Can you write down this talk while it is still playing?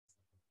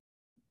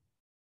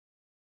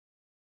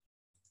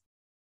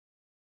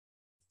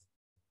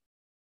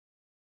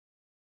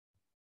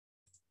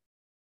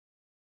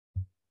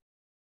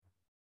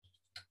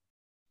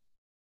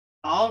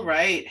All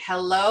right.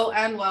 Hello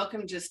and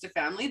welcome, Just a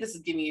Family. This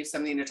is giving you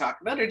something to talk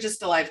about, or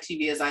Just a Live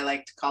TV, as I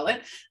like to call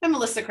it. I'm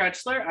Melissa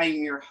Crutchler. I'm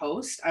your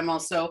host. I'm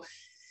also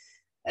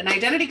an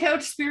identity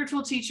coach,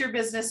 spiritual teacher,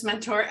 business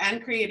mentor,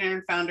 and creator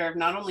and founder of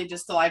not only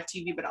Just a Live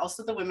TV, but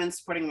also the Women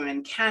Supporting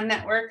Women Can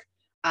Network.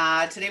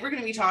 Today, we're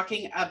going to be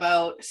talking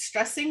about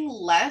stressing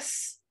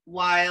less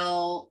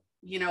while,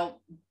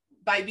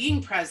 by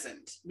being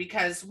present,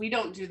 because we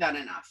don't do that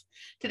enough.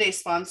 Today's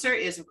sponsor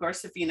is, of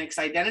course, the Phoenix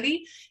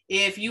Identity.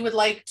 If you would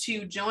like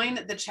to join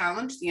the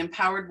challenge, the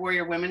Empowered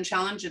Warrior Women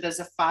Challenge, it is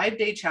a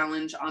 5-day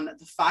challenge on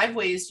the 5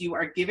 ways you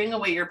are giving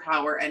away your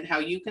power and how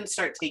you can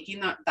start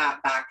taking that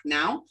back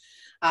now.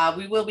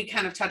 We will be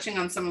kind of touching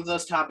on some of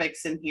those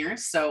topics in here.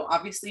 So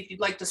obviously, if you'd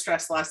like to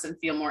stress less and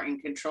feel more in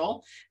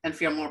control and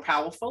feel more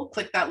powerful,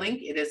 click that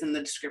link. It is in the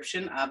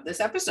description of this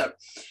episode.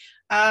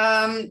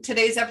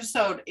 Today's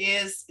episode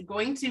is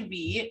going to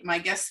be, my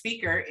guest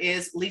speaker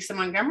is Lisa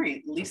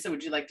Montgomery. Lisa,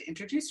 would you like to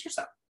introduce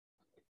yourself?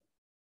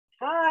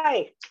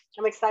 Hi,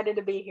 I'm excited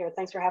to be here.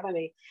 Thanks for having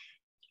me.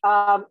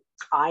 I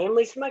am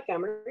Lisa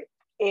Montgomery,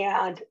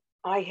 and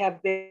I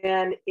have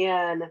been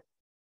in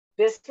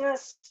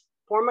business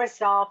for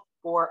myself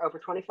for over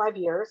 25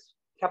 years,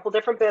 a couple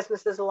different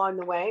businesses along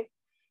the way,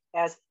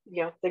 as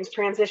things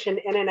transition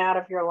in and out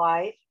of your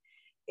life.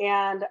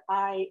 And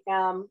I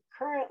am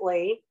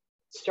currently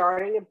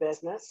starting a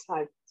business.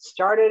 I've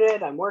started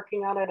it, I'm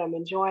working on it, I'm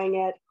enjoying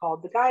it,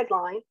 called The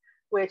Guideline,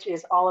 which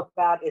is all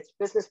about, it's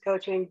business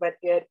coaching, but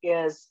it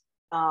is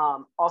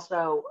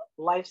also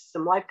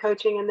some life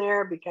coaching in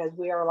there, because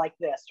we are like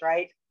this,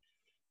 right?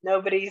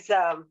 Nobody's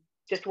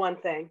just one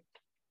thing.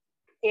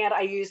 And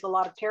I use a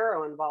lot of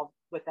tarot involved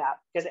with that,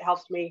 because it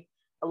helps me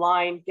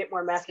align, get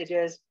more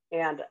messages,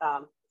 and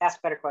ask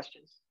better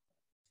questions.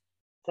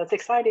 So it's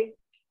exciting.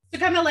 So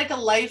kind of like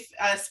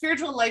a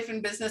spiritual life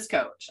and business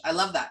coach. I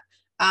love that.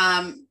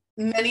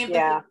 Many of the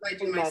things I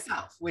do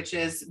myself, which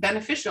is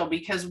beneficial,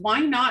 because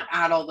why not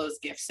add all those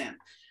gifts in?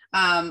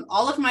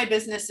 All of my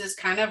businesses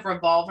kind of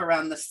revolve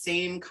around the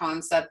same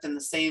concept and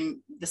the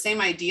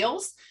same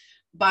ideals,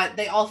 but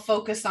they all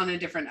focus on a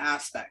different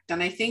aspect.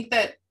 And I think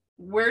that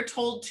we're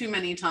told too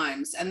many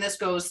times, and this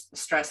goes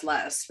stress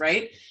less,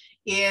 right?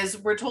 Is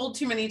we're told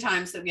too many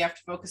times that we have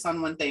to focus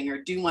on one thing,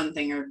 or do one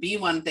thing, or be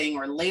one thing,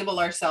 or label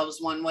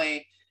ourselves one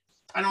way.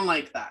 I don't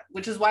like that,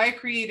 which is why I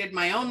created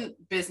my own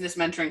business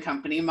mentoring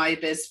company, My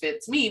Biz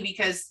Fits Me,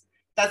 because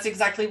that's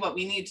exactly what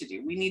we need to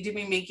do. We need to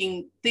be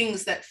making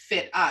things that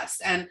fit us,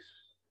 and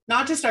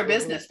not just our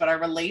business, but our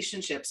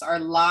relationships, our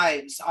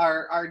lives,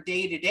 our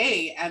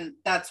day-to-day. And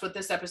that's what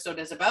this episode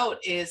is about,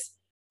 is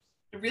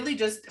really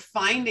just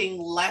finding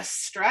less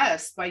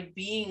stress by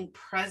being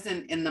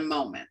present in the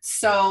moment.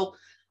 So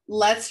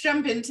let's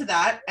jump into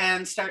that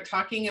and start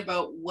talking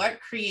about what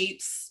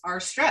creates our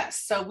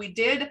stress. So we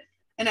did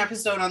an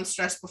episode on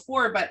stress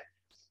before, but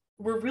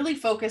we're really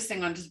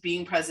focusing on just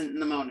being present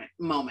in the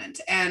moment.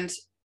 And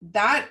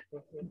that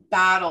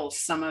battles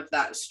some of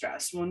that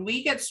stress. When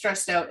we get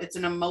stressed out, it's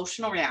an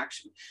emotional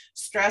reaction.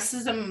 Stress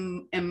is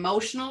an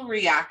emotional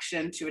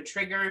reaction to a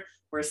trigger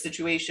or a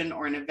situation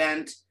or an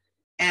event.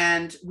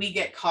 And we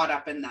get caught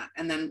up in that.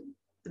 And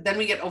then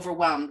we get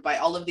overwhelmed by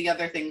all of the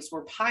other things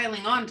we're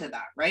piling onto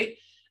that, right?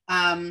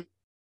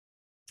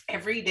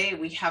 Every day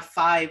we have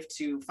 500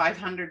 to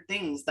 500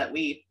 things that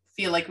we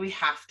feel like we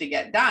have to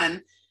get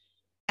done,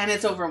 and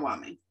it's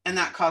overwhelming, and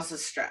that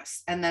causes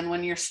stress. And then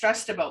when you're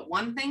stressed about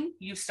one thing,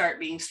 you start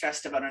being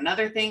stressed about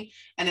another thing,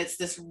 and it's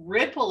this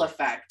ripple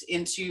effect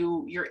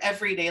into your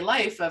everyday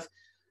life of,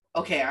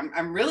 okay,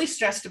 I'm really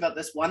stressed about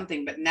this one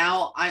thing, but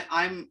now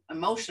I'm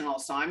emotional,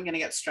 so I'm going to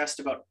get stressed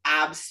about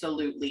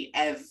absolutely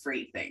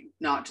everything,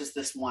 not just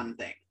this one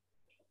thing.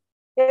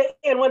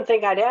 And one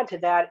thing I'd add to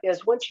that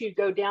is, once you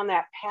go down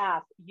that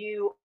path,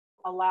 you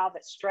allow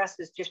that stress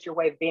is just your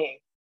way of being,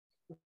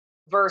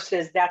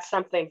 versus that's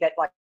something that,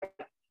 like,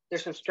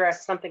 there's some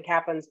stress, something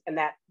happens, and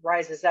that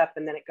rises up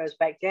and then it goes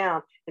back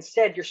down.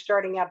 Instead, you're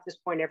starting out at this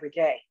point every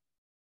day.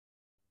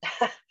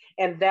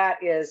 And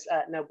that is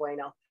no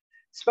bueno,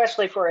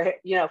 especially for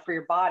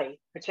your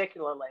body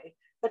particularly.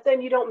 But then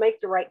you don't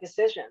make the right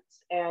decisions,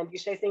 and you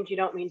say things you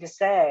don't mean to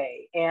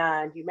say,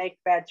 and you make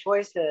bad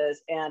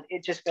choices, and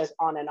it just goes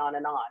on and on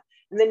and on.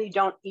 And then you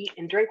don't eat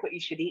and drink what you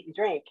should eat and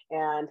drink.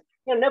 And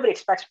nobody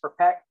expects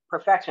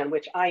perfection,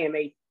 which I am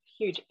a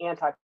huge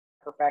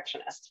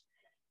anti-perfectionist.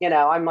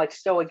 I'm like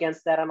so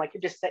against that. I'm like,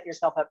 you're just setting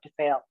yourself up to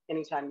fail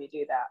anytime you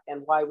do that.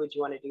 And why would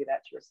you want to do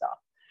that to yourself?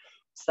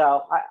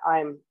 So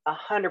I'm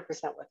 100%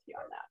 with you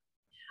on that.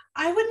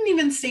 I wouldn't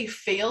even say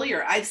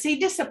failure. I'd say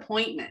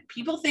disappointment.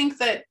 People think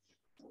that,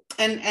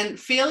 and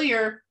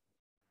failure,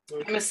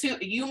 I'm assuming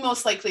you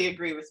most likely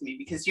agree with me,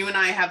 because you and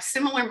I have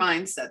similar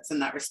mindsets in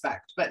that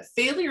respect, but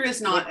failure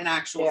is not an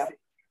actual failure,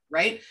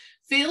 right?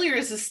 Failure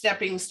is a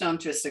stepping stone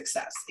to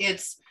success.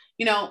 It's,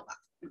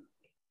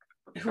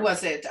 who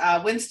was it?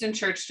 Winston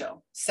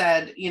Churchill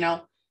said,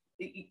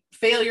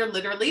 failure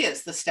literally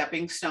is the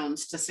stepping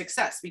stones to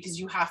success, because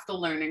you have to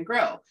learn and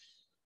grow.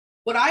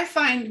 What I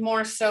find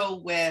more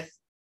so with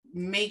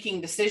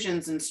making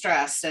decisions and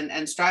stress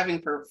and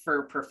striving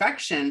for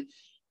perfection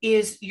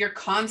is you're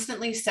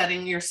constantly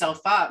setting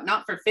yourself up,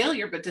 not for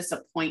failure, but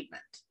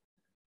disappointment,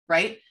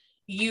 right?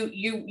 You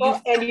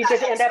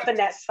just end up in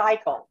that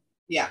cycle.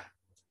 Yeah,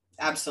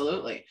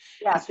 absolutely.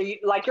 Yeah. So you,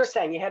 like you're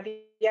saying, you have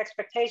the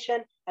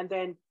expectation, and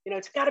then,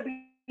 it's got to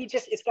be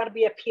it's got to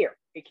be up here.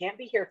 It can't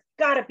be here. It's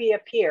got to be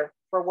up here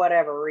for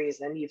whatever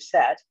reason you've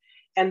set.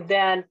 And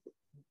then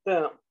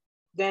boom,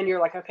 then you're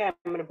like, okay, I'm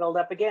going to build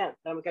up again.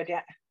 Then we go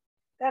down.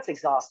 That's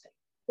exhausting.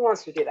 Who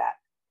wants to do that?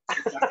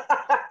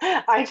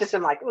 I just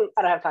am like,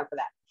 I don't have time for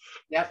that.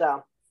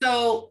 Yeah.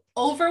 So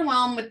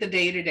overwhelm with the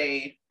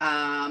day-to-day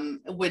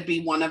would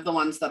be one of the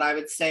ones that I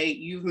would say.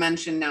 You've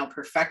mentioned now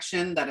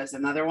perfection. That is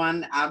another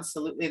one.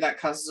 Absolutely. That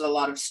causes a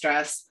lot of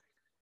stress.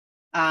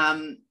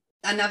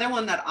 Another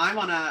one that I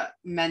want to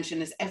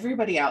mention is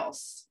everybody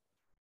else.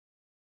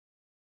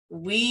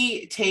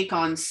 We take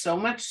on so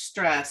much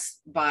stress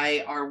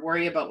by our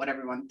worry about what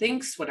everyone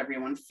thinks, what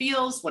everyone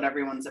feels, what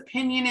everyone's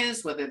opinion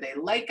is, whether they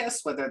like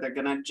us, whether they're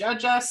going to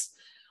judge us.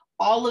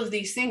 All of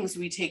these things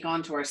we take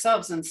on to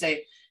ourselves and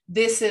say,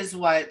 this is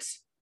what,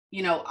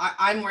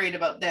 I'm worried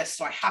about this.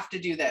 So I have to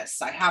do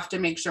this. I have to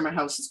make sure my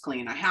house is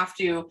clean. I have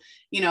to,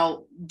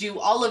 do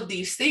all of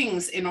these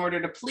things in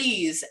order to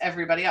please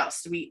everybody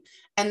else.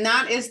 And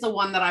that is the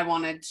one that I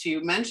wanted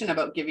to mention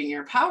about giving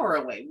your power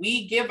away.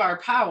 We give our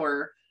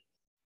power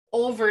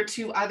over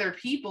to other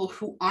people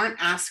who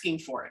aren't asking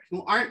for it,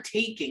 who aren't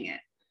taking it.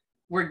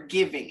 We're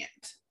giving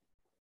it.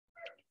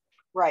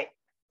 Right.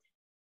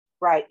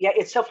 Yeah.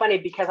 It's so funny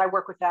because I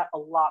work with that a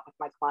lot with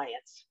my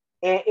clients.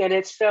 And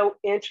it's so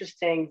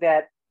interesting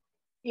that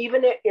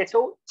even it's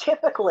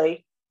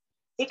typically,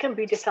 it can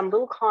be just some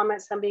little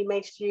comment somebody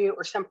makes to you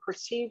or some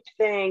perceived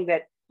thing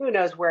that who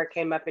knows where it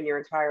came up in your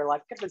entire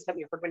life. It could have been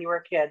something you heard when you were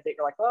a kid that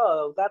you're like,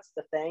 oh, that's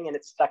the thing. And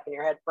it's stuck in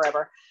your head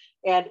forever.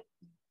 And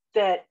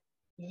that,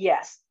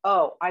 yes,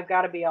 oh, I've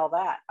got to be all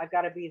that. I've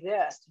got to be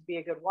this, to be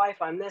a good wife.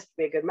 I'm this, to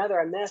be a good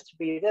mother. I'm this, to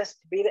be that.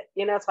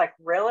 It's like,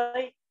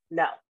 really?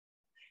 No.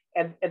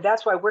 And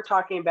that's why we're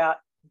talking about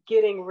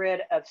getting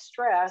rid of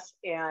stress.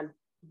 And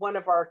one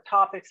of our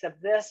topics of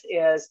this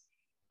is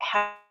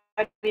how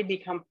do you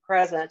become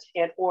present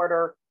in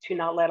order to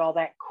not let all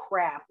that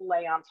crap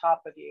lay on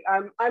top of you.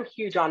 I'm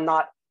huge on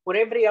not what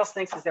everybody else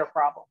thinks is their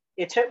problem.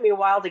 It took me a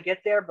while to get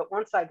there, but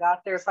once I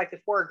got there, it's like the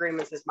 4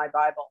 Agreements is my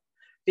Bible,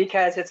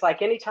 because it's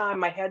like anytime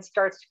my head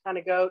starts to kind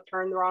of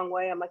turn the wrong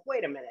way, I'm like,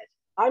 wait a minute,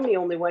 I'm the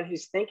only one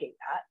who's thinking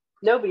that.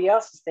 Nobody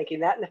else is thinking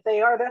that. And if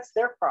they are, that's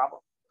their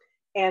problem.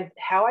 And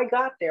how I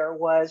got there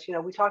was,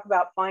 we talk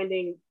about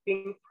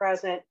being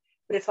present,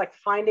 but it's like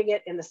finding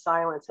it in the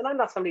silence. And I'm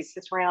not somebody who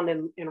sits around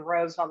in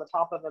rows on the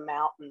top of a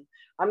mountain.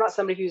 I'm not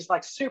somebody who's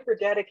like super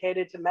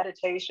dedicated to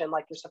meditation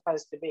like you're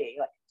supposed to be.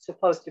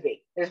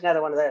 There's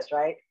another one of those,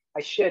 right?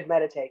 I should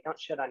meditate. Don't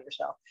shit on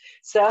yourself.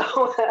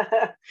 So,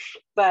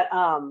 but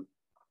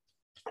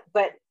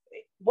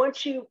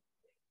once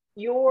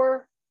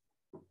your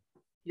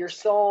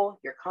soul,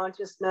 your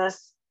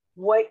consciousness,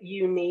 what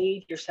you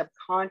need, your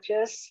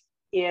subconscious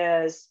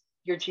is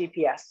your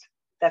GPS.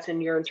 That's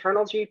in your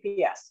internal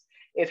GPS.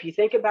 If you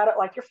think about it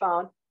like your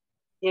phone,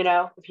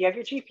 if you have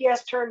your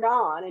GPS turned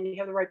on and you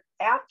have the right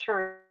app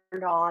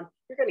turned on,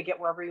 you're going to get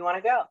wherever you want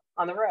to go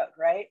on the road,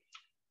 right?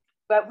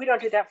 But we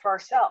don't do that for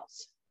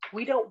ourselves.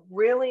 We don't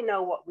really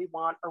know what we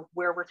want or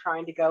where we're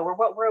trying to go or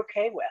what we're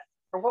okay with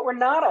or what we're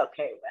not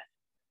okay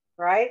with,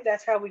 right?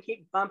 That's how we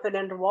keep bumping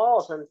into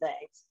walls and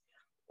things.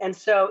 And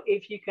so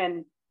if you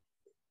can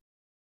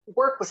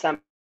work with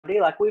somebody,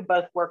 like we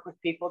both work with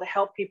people to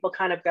help people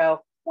kind of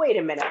go, wait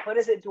a minute, what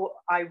is it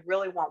I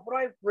really want? What do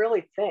I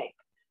really think?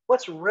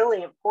 What's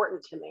really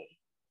important to me?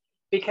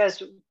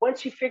 Because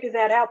once you figure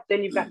that out,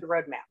 then you've got the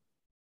roadmap.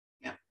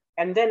 Yeah.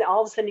 And then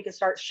all of a sudden you can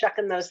start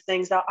shucking those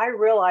things out. I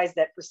realized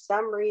that for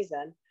some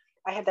reason,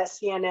 I had that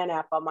CNN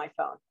app on my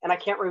phone and I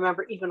can't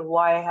remember even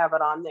why I have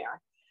it on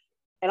there.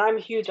 And I'm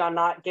huge on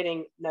not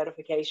getting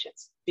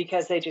notifications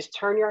because they just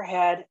turn your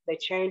head, they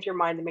change your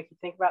mind, they make you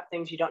think about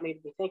things you don't need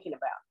to be thinking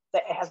about.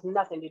 That has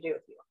nothing to do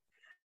with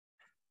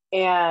you.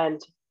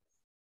 And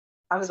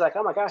I was like,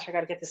 oh my gosh, I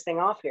got to get this thing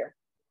off here.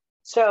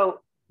 So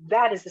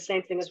that is the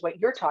same thing as what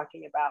you're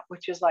talking about,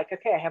 which is like,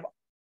 okay, I have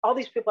all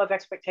these people have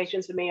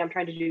expectations of me. I'm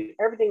trying to do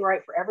everything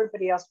right for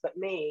everybody else but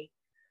me.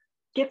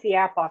 Get the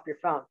app off your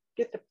phone.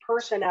 Get the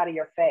person out of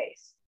your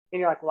face. And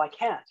you're like, well, I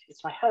can't.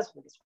 It's my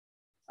husband. It's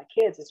my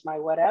kids. It's my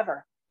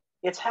whatever.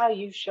 It's how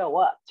you show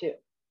up too.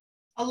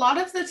 A lot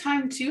of the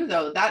time too,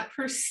 though, that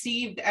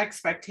perceived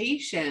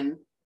expectation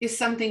is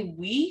something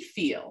we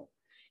feel.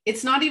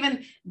 It's not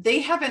even, they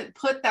haven't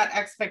put that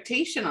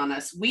expectation on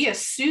us. We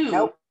assume.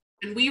 Nope.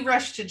 And we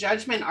rush to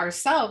judgment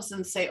ourselves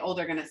and say, oh,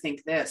 they're going to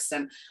think this.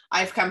 And I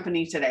have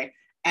company today.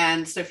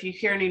 And so if you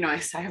hear any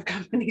noise, I have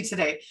company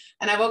today.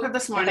 And I woke up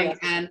this morning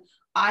and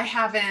I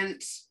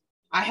haven't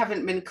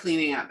been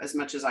cleaning up as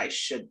much as I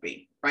should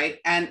be. Right.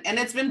 And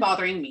it's been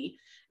bothering me.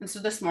 And so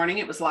this morning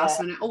it was last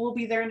minute. Oh, we'll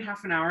be there in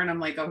half an hour. And I'm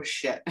like, oh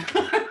shit.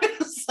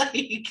 It's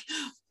like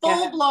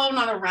full blown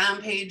on a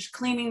rampage,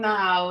 cleaning the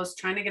house,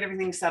 trying to get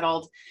everything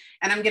settled.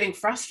 And I'm getting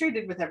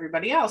frustrated with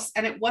everybody else.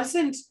 And it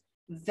wasn't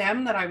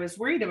them that I was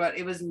worried about.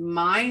 It was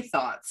my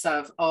thoughts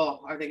of,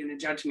 oh, are they going to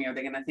judge me? Are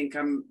they going to think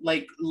I'm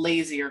like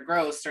lazy or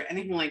gross or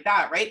anything like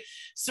that? Right.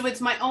 So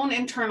it's my own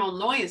internal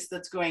noise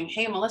that's going,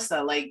 hey,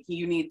 Melissa, like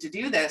you need to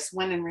do this.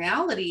 When in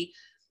reality,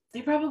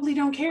 they probably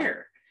don't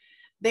care.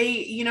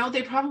 They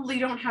probably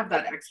don't have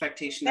that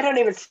expectation. They don't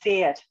even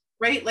see it.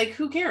 Right. Like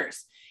who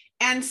cares?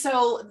 And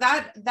so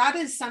that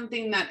is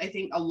something that I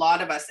think a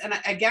lot of us, and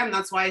again,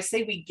 that's why I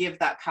say we give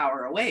that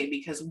power away,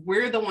 because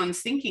we're the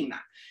ones thinking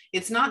that.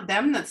 It's not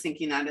them that's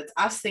thinking that, it's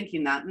us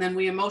thinking that. And then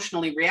we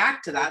emotionally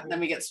react to that. And then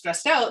we get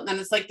stressed out. And then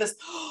it's like this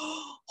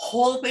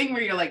whole thing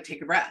where you're like,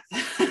 take a breath,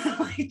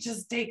 like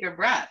just take a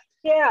breath.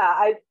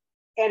 Yeah.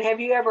 And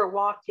have you ever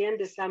walked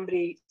into some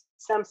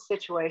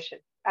situation,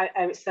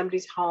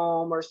 somebody's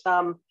home or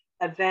some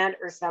event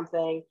or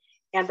something,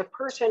 and the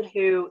person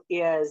who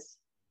is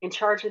in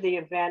charge of the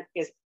event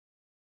is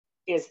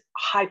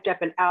hyped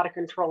up and out of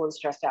control and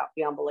stressed out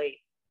beyond belief?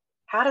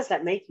 How does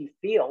that make you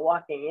feel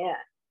walking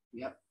in?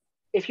 Yep.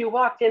 If you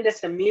walked into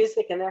some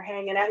music and they're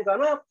hanging out and going,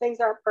 well, things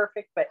aren't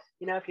perfect, but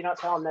if you don't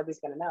tell them, nobody's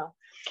going to know.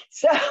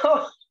 So,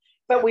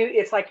 but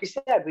it's like you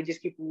said, we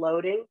just keep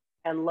loading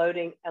and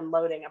loading and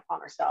loading upon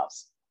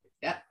ourselves.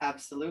 Yeah,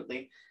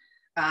 absolutely.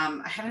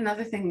 I had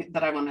another thing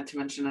that I wanted to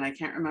mention, and I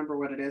can't remember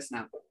what it is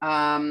now.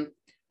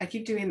 I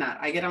keep doing that.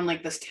 I get on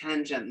like this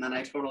tangent and then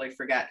I totally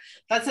forget.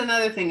 That's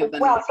another thing of the.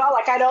 Well, it's not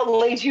like I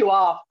don't lead you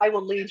off. I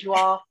will lead you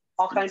off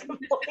all kinds of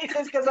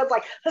places because I'm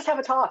like, let's have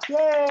a talk.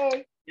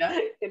 Yay.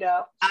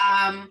 Yeah.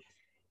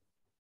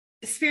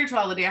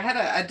 Spirituality. I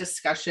had a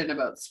discussion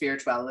about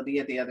spirituality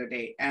the other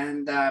day,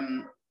 and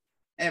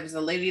it was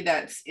a lady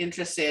that's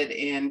interested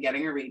in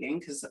getting a reading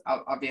because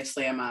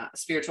obviously I'm a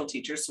spiritual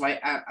teacher, so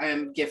I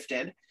am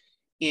gifted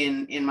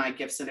in my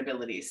gifts and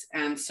abilities,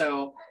 and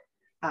so.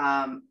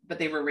 But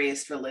they were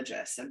raised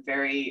religious and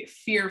very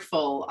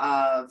fearful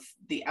of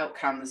the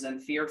outcomes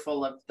and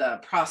fearful of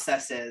the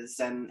processes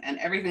and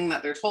everything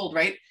that they're told,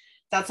 right?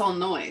 That's all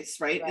noise,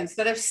 right?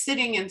 Instead of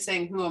sitting and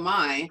saying, who am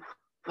I?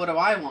 What do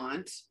I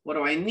want? What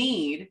do I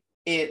need?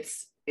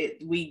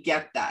 We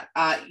get that.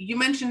 You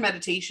mentioned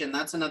meditation.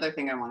 That's another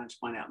thing I wanted to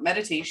point out.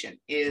 Meditation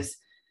is,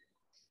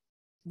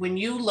 when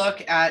you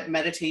look at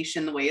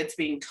meditation, the way it's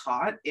being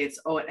taught, it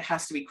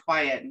has to be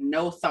quiet,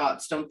 no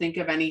thoughts, don't think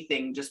of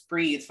anything, just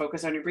breathe,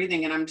 focus on your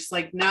breathing. And I'm just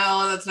like,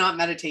 no, that's not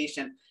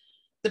meditation.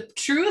 The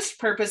truest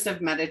purpose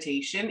of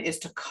meditation is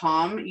to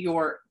calm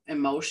your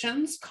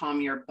emotions, calm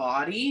your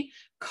body,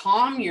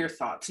 calm your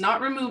thoughts,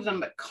 not remove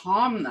them, but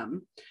calm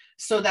them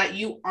so that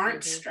you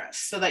aren't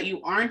stressed, so that you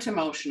aren't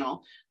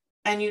emotional,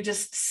 and you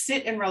just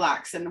sit and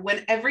relax. And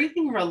when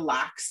everything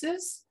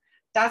relaxes,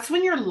 that's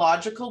when your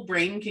logical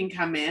brain can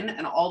come in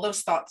and all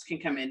those thoughts can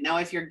come in. Now,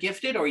 if you're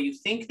gifted or you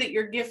think that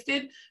you're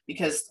gifted,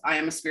 because I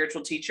am a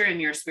spiritual teacher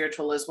and you're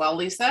spiritual as well,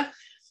 Lisa.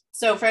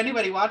 So for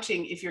anybody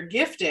watching, if you're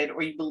gifted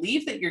or you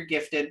believe that you're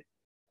gifted,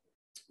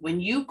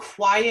 when you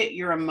quiet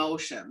your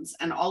emotions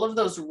and all of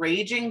those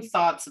raging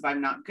thoughts of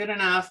I'm not good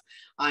enough,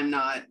 I'm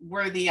not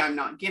worthy, I'm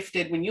not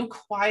gifted, when you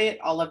quiet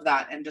all of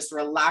that and just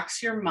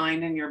relax your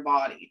mind and your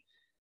body,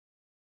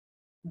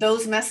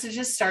 those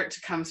messages start to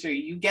come through.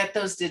 You get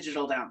those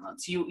digital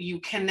downloads. You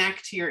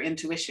connect to your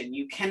intuition.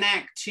 You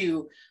connect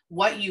to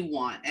what you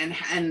want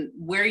and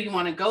where you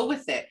want to go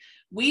with it.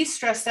 We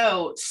stress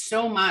out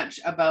so much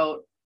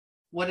about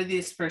what do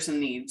this person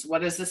needs?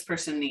 What does this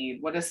person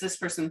need? What does this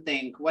person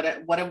think? What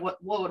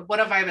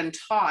have I been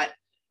taught?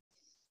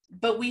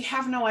 But we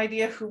have no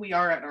idea who we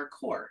are at our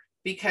core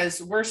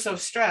because we're so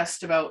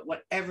stressed about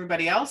what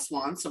everybody else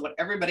wants and what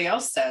everybody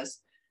else says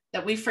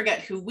that we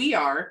forget who we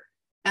are.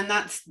 And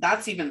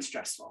that's even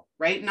stressful,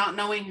 right? Not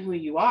knowing who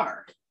you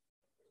are.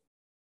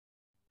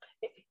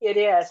 It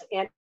is.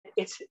 And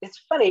it's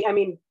funny. I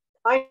mean,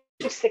 I'm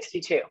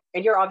 62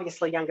 and you're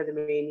obviously younger than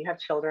me and you have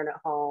children at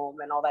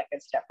home and all that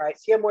good stuff, right?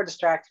 So you have more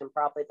distraction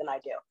probably than I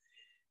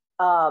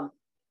do.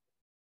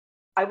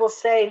 I will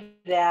say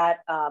that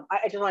I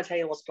just want to tell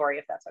you a little story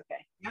if that's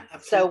okay. Yeah,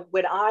 so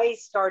when I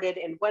started,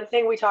 and one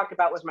thing we talked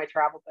about was my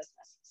travel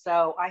business.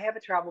 So I have a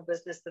travel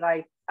business that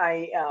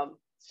I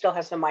still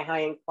have some of my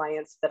high-end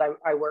clients that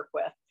I work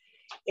with.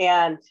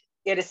 And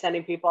it is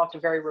sending people off to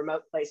very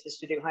remote places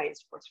to do high-end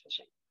sports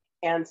fishing.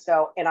 And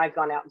I've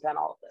gone out and done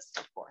all of this,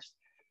 of course.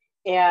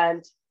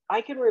 And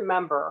I can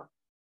remember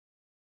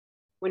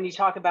when you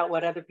talk about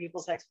what other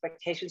people's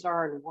expectations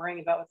are and worrying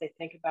about what they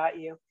think about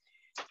you,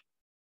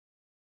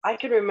 I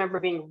can remember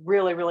being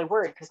really, really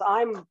worried because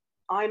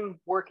I'm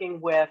working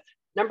with,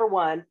 number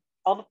one,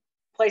 all the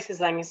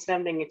places I'm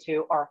sending it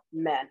to are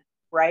men,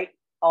 right?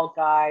 All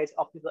guys,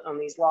 all people that own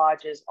these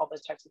lodges, all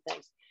those types of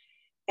things.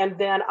 And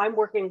then I'm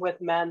working with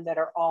men that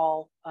are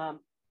all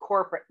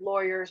corporate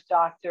lawyers,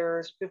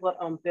 doctors, people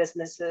that own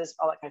businesses,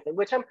 all that kind of thing,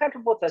 which I'm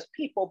comfortable with those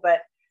people,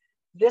 but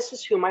this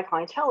is who my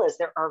clientele is.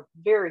 There are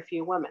very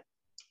few women.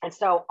 And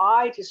so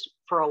I just,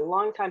 for a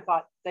long time,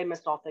 thought they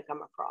must all think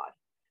I'm a fraud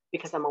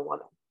because I'm a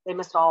woman. They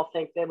must all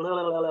think that blah,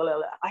 blah, blah, blah,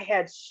 blah. I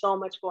had so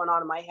much going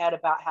on in my head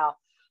about how,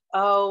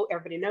 oh,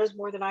 everybody knows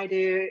more than I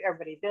do,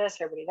 everybody this,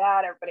 everybody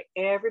that,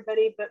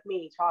 everybody but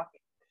me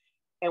talking.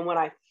 And when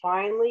I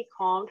finally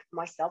calmed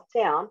myself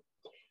down,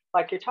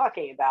 like you're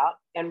talking about,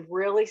 and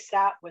really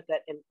sat with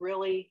it and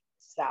really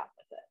sat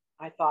with it,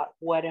 I thought,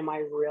 what am I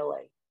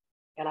really?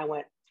 And I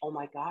went, oh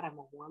my God, I'm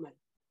a woman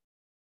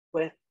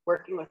with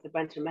working with a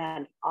bunch of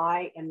men.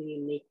 I am the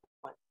unique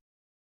one.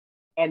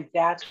 And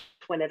that's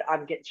when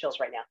I'm getting chills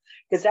right now,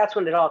 because that's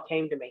when it all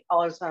came to me.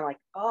 All of a sudden, like,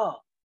 oh,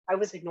 I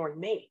was ignoring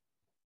me.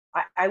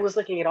 I was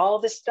looking at all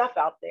this stuff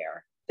out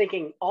there,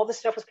 thinking all this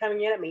stuff was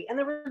coming in at me, and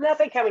there was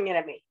nothing coming in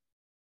at me.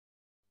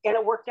 And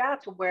it worked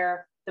out to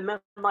where the men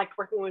liked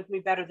working with me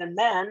better than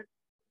men,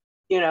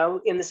 you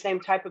know, in the same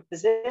type of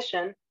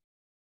position.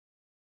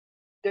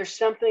 There's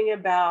something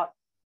about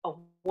a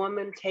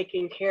woman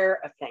taking care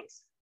of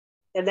things.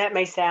 And that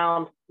may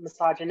sound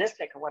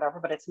misogynistic or whatever,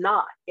 but it's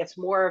not. It's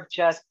more of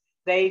just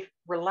they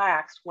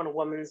relax when a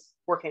woman's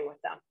working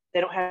with them. They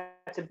don't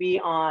have to be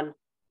on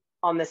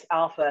this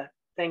alpha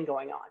thing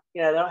going on.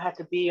 You know, they don't have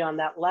to be on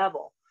that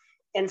level.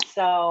 And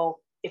so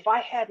if I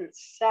hadn't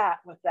sat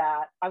with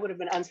that, I would have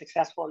been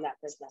unsuccessful in that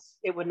business.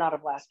 It would not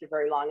have lasted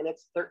very long. And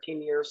it's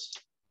 13 years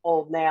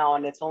old now,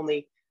 and it's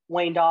only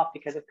waned off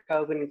because of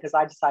COVID and because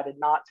I decided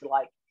not to,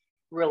 like,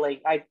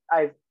 really, I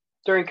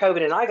during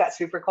COVID, and I got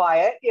super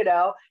quiet, you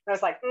know, and I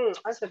was like, I'm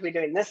supposed to be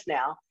doing this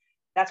now.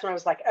 That's when I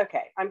was like,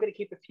 okay, I'm going to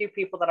keep a few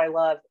people that I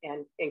love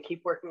and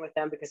keep working with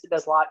them because it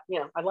does a lot, you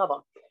know, I love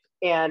them.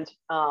 And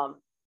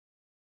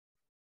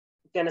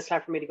then it's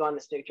time for me to go on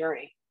this new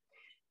journey.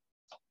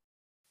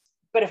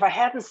 But if I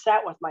hadn't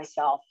sat with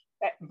myself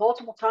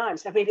multiple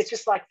times, I mean, it's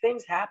just like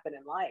things happen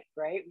in life,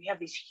 right? We have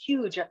these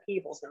huge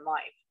upheavals in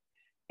life.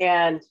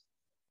 And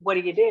what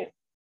do?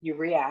 You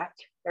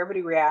react.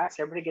 Everybody reacts.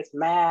 Everybody gets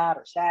mad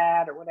or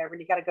sad or whatever.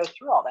 And you got to go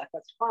through all that.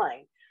 That's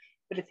fine.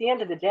 But at the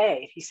end of the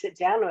day, if you sit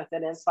down with it,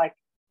 and it's like,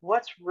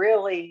 what's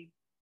really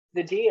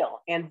the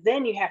deal? And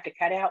then you have to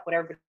cut out what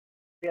everybody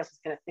else is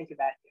going to think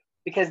about you.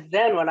 Because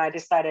then when I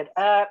decided,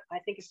 I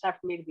think it's time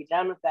for me to be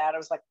done with that, I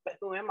was like, but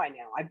who am I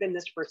now? I've been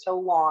this for so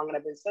long, and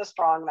I've been so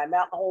strong, and I'm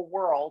out in the whole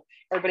world.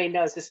 Everybody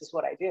knows this is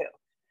what I do.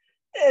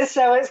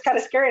 So it's kind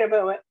of scary in a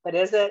moment, but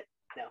is it?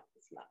 No,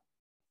 it's not.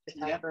 It's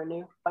time for a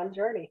new fun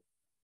journey.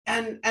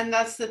 And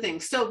that's the thing.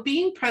 So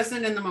being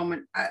present in the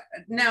moment.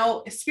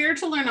 Now,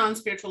 spiritual or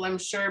non-spiritual, I'm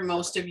sure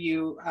most of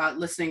you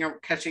listening or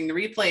catching the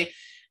replay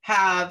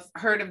have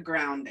heard of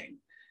grounding.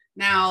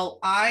 Now,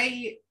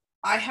 I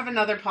have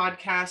another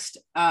podcast,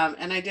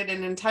 and I did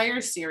an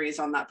entire series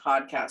on that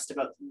podcast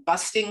about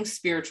busting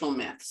spiritual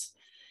myths.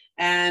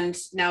 And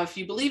now, if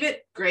you believe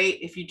it, great.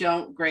 If you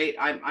don't, great.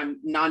 I'm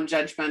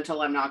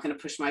non-judgmental. I'm not going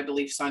to push my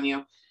beliefs on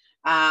you.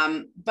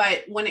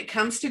 But when it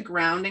comes to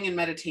grounding and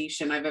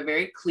meditation, I have a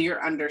very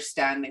clear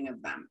understanding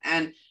of them.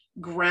 And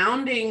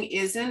grounding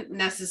isn't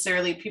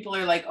necessarily, people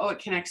are like, oh, it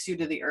connects you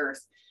to the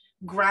earth.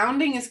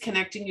 Grounding is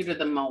connecting you to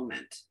the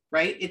moment,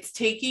 right? It's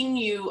taking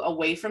you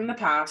away from the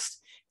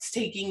past. It's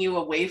taking you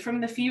away from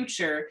the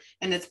future,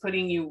 and it's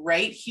putting you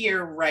right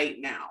here, right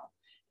now.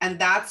 And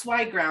that's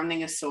why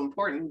grounding is so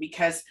important,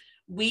 because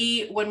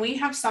when we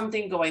have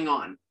something going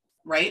on,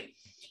 right?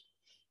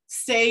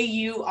 Say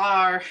you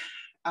are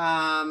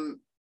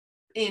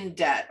in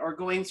debt or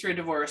going through a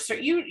divorce, or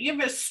you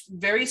have a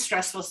very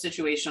stressful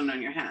situation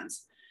on your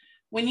hands.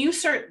 When you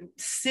start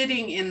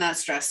sitting in that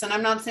stress, and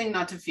I'm not saying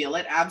not to feel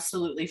it,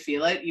 absolutely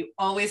feel it. You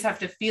always have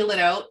to feel it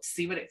out,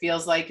 see what it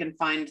feels like, and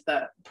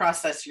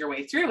process your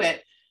way through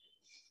it.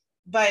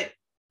 But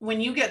when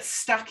you get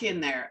stuck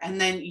in there, and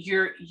then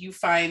you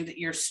find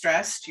you're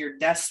stressed, you're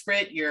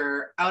desperate,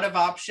 you're out of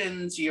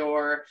options,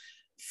 you're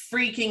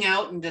freaking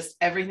out, and just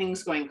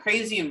everything's going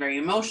crazy and very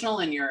emotional,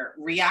 and you're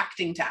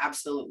reacting to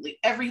absolutely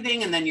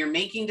everything. And then you're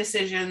making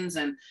decisions,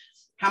 and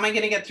how am I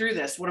going to get through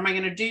this? What am I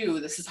going to do?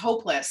 This is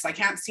hopeless. I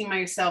can't see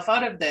myself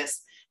out of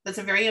this. That's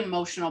a very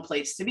emotional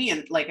place to be.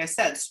 And like I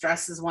said,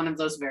 stress is one of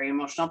those very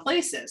emotional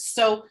places.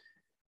 So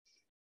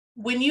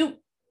when you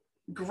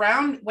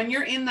ground, when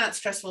you're in that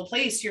stressful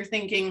place, you're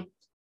thinking,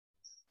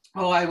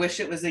 oh, I wish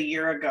it was a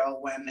year ago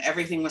when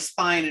everything was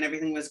fine and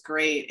everything was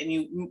great. And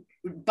you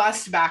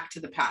bust back to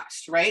the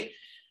past, right?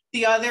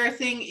 The other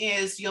thing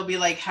is you'll be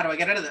like, how do I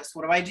get out of this?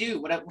 What do I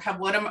do?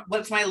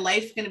 What's my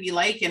life going to be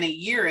like in a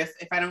year if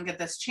I don't get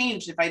this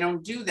changed, if I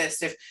don't do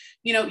this, if,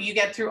 you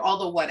get through all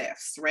the what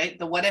ifs, right?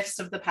 The what ifs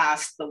of the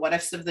past, the what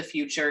ifs of the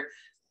future,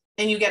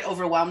 and you get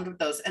overwhelmed with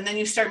those. And then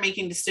you start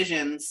making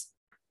decisions.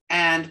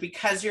 And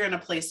because you're in a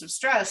place of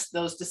stress,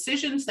 those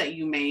decisions that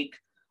you make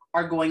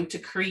are going to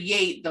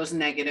create those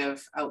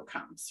negative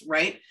outcomes,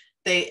 right?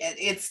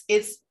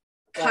 It's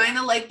kind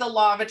of like the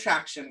law of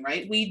attraction,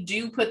 right? We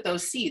do put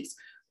those seeds.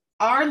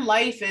 Our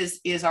life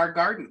is our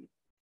garden.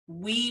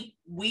 We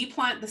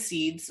plant the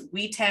seeds,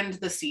 we tend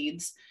the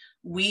seeds,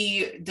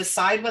 we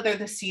decide whether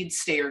the seeds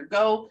stay or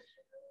go,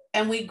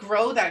 and we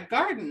grow that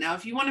garden. Now,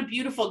 if you want a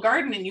beautiful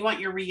garden and you want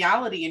your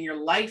reality and your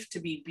life to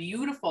be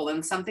beautiful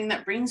and something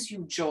that brings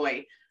you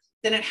joy,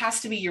 then it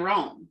has to be your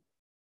own.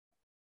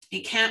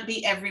 It can't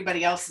be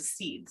everybody else's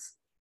seeds,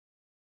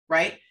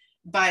 right?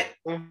 But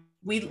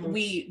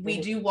we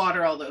do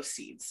water all those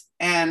seeds,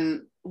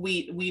 and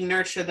we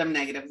nurture them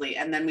negatively,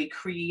 and then we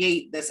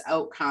create this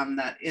outcome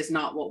that is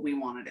not what we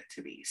wanted it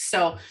to be.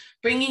 So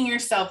bringing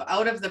yourself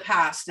out of the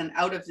past and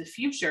out of the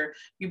future,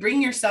 you bring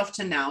yourself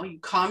to now, you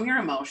calm your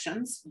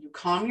emotions, you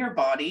calm your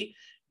body,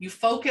 you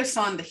focus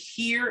on the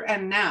here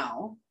and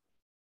now,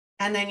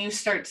 and then you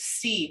start to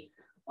see,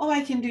 oh,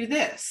 I can do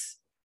this,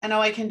 and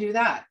oh, I can do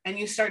that, and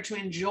you start to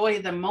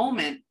enjoy the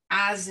moment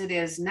as it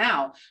is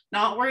now,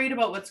 not worried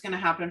about what's going to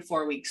happen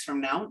 4 weeks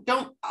from now.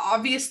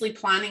 Obviously,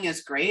 planning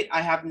is great. I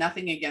have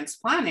nothing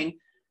against planning,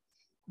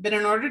 but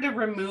in order to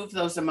remove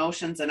those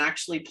emotions and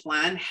actually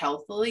plan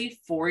healthily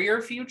for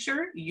your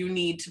future, you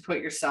need to put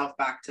yourself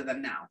back to the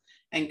now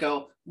and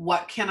go,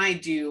 what can I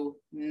do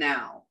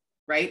now?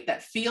 Right?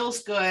 That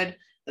feels good.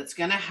 That's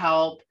going to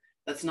help.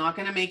 That's not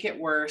going to make it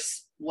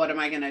worse. What am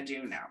I going to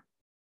do now?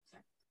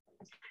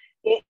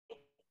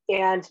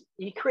 And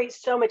you create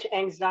so much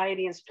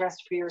anxiety and stress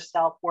for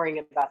yourself worrying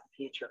about the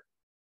future,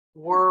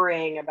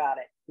 worrying about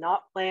it,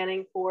 not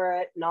planning for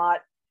it, not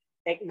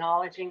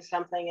acknowledging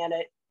something in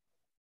it.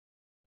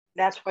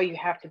 That's why you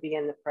have to be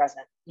in the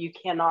present. You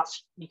can't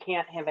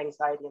have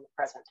anxiety in the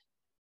present.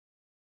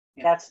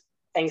 Yeah. That's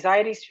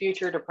anxiety's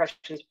future,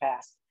 depression's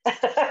past.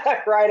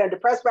 Right? I'm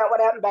depressed about what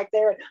happened back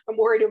there. I'm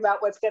worried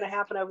about what's going to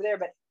happen over there.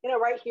 But,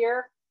 right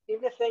here,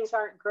 even if things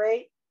aren't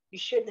great, you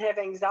shouldn't have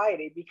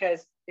anxiety,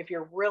 because if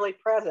you're really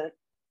present,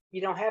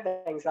 you don't have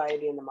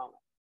anxiety in the moment.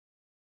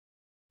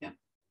 Yeah.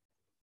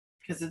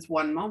 Because it's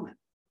one moment.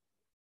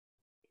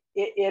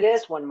 It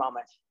is one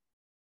moment.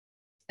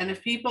 And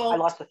if people... I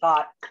lost a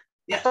thought.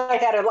 Yeah. I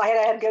had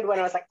a good one.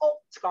 I was like, oh,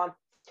 it's gone.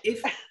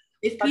 If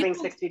people... I'm being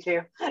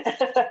 62.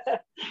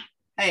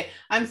 Hey,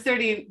 I'm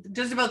 30,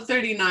 just about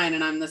 39,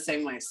 and I'm the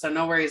same way. So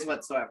no worries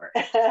whatsoever.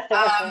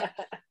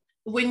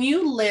 When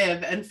you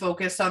live and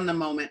focus on the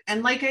moment,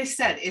 and like I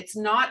said, it's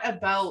not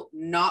about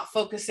not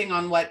focusing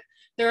on what,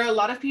 there are a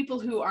lot of people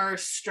who are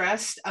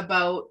stressed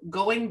about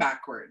going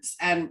backwards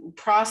and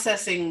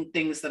processing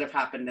things that have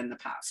happened in the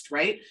past,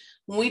 right?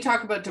 When we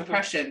talk about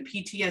depression,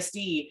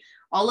 PTSD,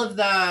 all of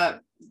the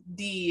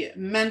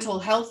mental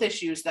health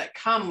issues that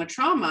come with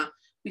trauma,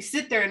 we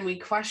sit there and we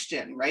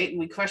question, right? And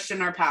we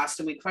question our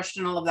past and we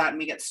question all of that, and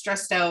we get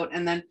stressed out,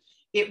 and then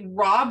it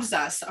robs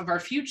us of our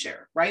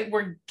future, right?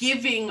 We're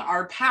giving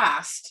our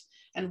past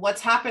and what's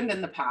happened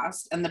in the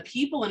past and the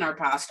people in our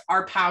past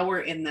our power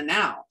in the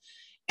now.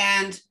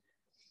 And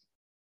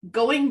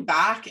going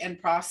back and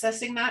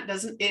processing that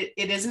it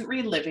isn't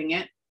reliving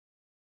it.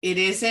 It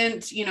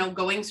isn't,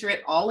 going through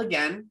it all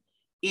again.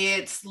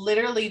 It's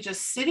literally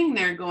just sitting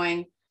there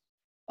going,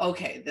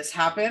 okay, this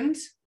happened.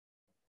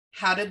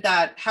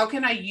 How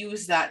can I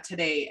use that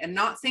today? And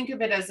not think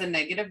of it as a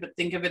negative, but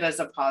think of it as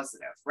a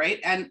positive, right?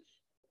 And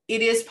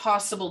it is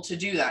possible to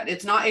do that.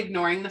 It's not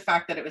ignoring the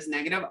fact that it was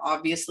negative.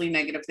 Obviously,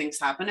 negative things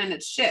happen and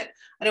it's shit.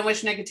 I don't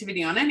wish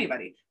negativity on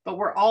anybody, but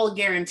we're all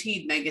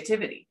guaranteed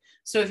negativity.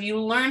 So if you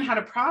learn how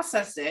to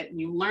process it, and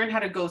you learn how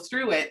to go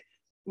through it,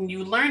 and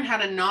you learn how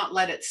to not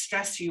let it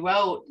stress you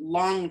out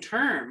long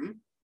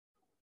term,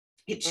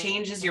 it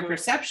changes your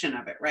perception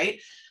of it,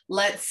 right?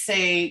 Let's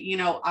say,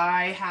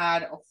 I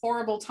had a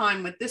horrible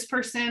time with this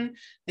person.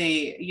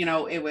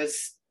 It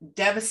was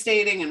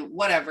devastating and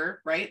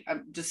whatever, right?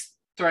 I'm just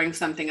throwing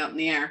something up in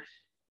the air.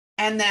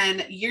 And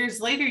then years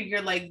later,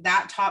 you're like,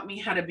 that taught me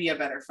how to be a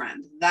better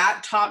friend.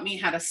 That taught me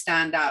how to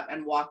stand up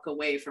and walk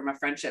away from a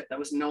friendship that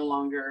was no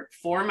longer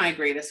for my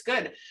greatest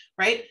good,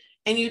 right?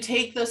 And you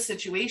take those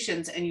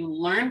situations and you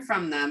learn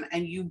from them,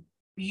 and you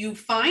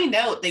find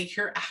out that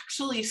you're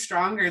actually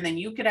stronger than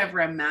you could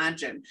ever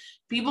imagine.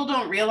 People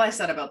don't realize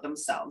that about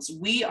themselves.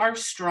 We are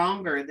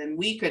stronger than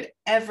we could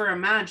ever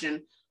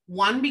imagine.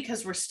 1,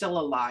 because we're still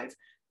alive.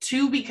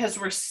 2, because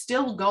we're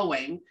still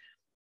going.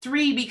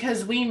 3,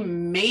 because we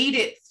made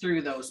it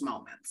through those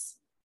moments.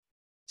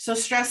 So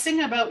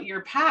stressing about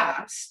your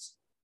past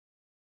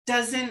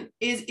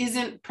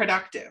isn't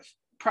productive.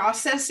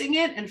 Processing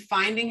it and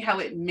finding how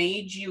it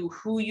made you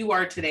who you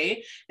are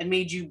today and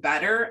made you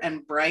better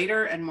and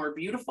brighter and more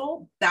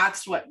beautiful,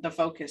 that's what the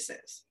focus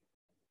is.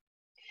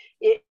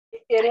 It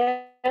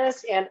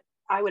is. And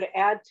I would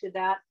add to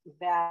that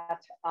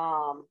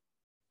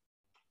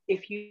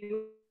if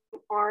you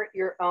aren't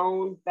your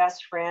own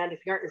best friend,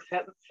 if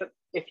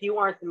you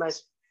aren't the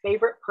most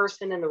favorite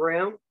person in the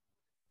room,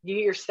 you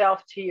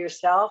yourself to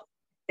yourself,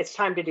 it's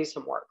time to do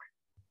some work.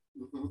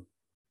 Mm-hmm.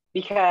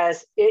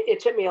 Because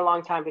it took me a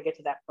long time to get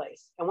to that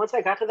place. And once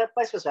I got to that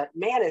place, I was like,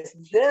 man, is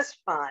this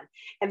fun?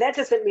 And that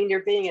doesn't mean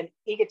you're being an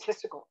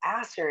egotistical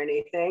ass or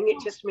anything.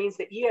 It just means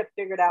that you have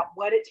figured out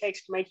what it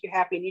takes to make you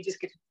happy, and you just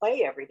get to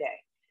play every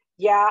day.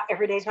 Yeah,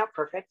 every day's not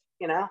perfect,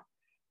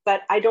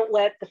 but I don't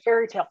let the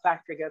fairy tale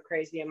factory go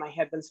crazy in my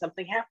head when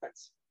something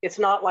happens. It's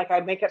not like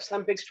I make up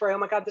some big story. Oh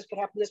my God, this could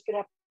happen, this could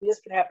happen,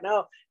 this could happen.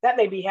 Oh, that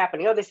may be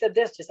happening. Oh, they said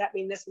this. Does that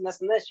mean this and this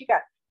and this?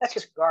 That's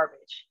just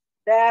garbage.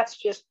 That's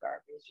just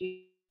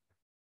garbage.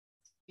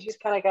 You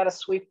just kind of got to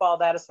sweep all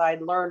that aside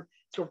and learn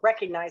to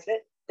recognize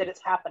it, that it's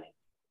happening,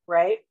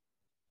 right?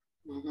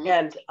 Mm-hmm.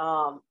 And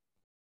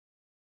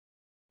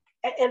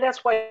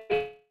that's why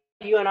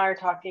you and I are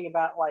talking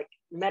about like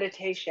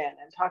meditation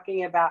and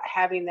talking about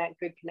having that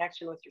good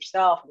connection with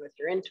yourself and with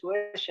your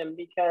intuition,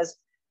 because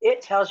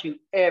it tells you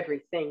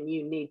everything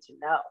you need to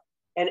know.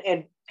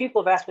 And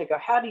people have asked me, go,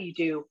 how do you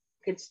do,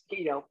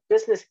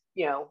 business,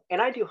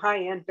 and I do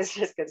high-end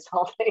business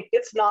consulting.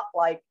 It's not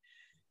like,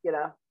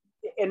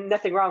 and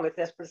nothing wrong with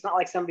this, but it's not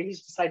like somebody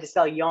who's decided to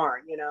sell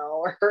yarn,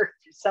 or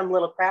some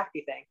little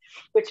crafty thing,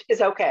 which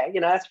is okay.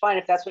 That's fine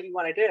if that's what you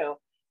want to do.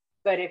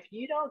 But if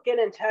you don't get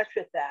in touch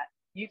with that,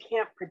 you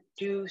can't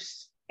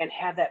produce and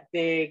have that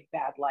big,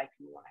 bad life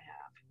you want to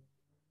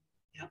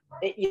have.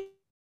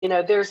 Yep.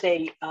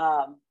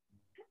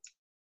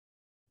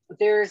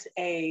 There's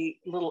a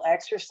little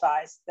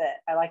exercise that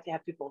I like to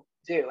have people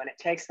do, and it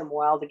takes them a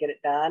while to get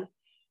it done.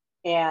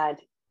 And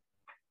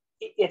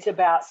it's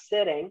about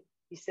sitting.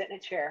 You sit in a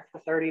chair for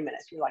 30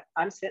 minutes. You're like,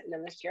 I'm sitting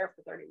in this chair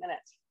for 30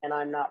 minutes and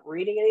I'm not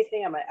reading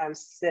anything. I'm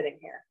sitting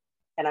here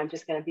and I'm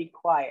just going to be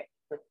quiet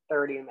for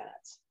 30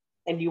 minutes.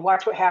 And you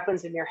watch what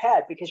happens in your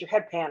head, because your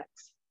head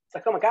panics. It's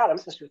like, oh my God, I'm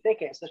supposed to be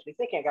thinking.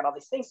 I got all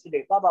these things to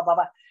do, blah, blah, blah,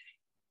 blah.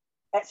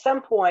 At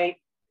some point,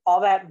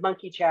 all that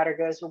monkey chatter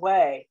goes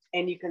away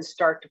and you can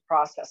start to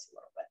process a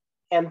little bit.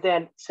 And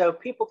then, so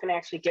people can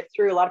actually get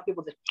through. A lot of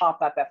people just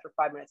pop up after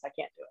 5 minutes. I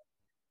can't do it,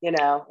 and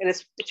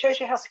it shows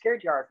you how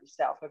scared you are of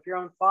yourself, of your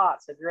own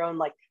thoughts, of your own,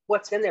 like,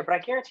 what's in there. But I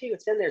guarantee you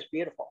what's in there is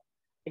beautiful.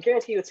 I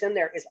guarantee you what's in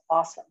there is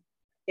awesome.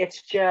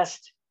 It's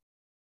just,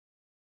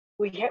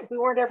 we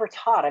weren't ever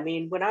taught. I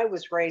mean, when I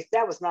was raised,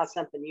 that was not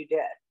something you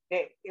did.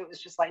 It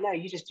was just like, no,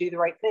 you just do the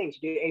right things.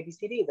 You do A, B,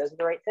 C, D. Those are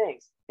the right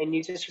things. And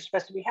you just are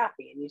supposed to be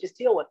happy and you just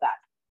deal with that,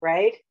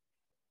 right?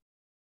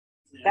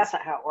 Yeah. That's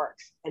not how it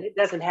works. And it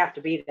doesn't have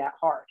to be that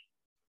hard.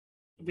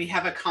 We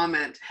have a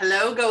comment.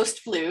 Hello,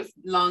 Ghost Floof.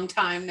 Long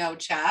time no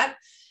chat.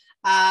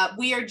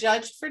 We are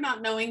judged for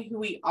not knowing who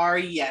we are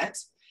yet.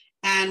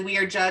 And we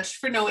are judged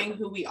for knowing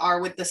who we are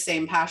with the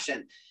same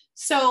passion.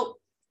 So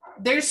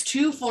there's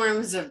two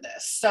forms of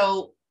this.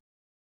 So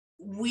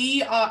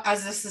we are,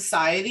 as a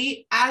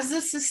society,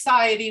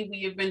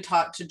 we have been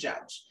taught to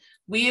judge.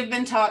 We have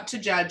been taught to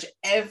judge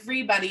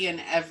everybody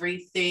and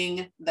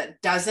everything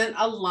that doesn't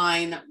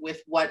align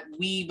with what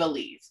we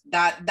believe.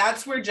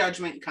 That's where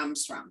judgment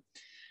comes from.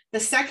 The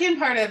second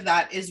part of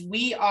that is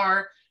we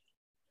are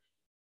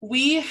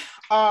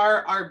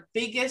our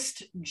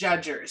biggest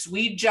judgers.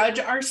 We judge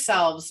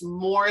ourselves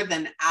more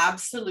than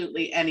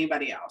absolutely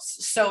anybody else.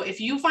 So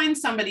if you find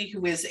somebody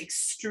who is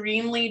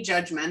extremely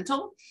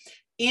judgmental,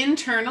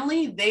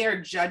 internally, they are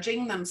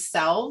judging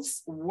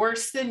themselves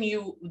worse than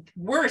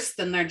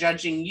they're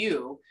judging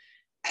you.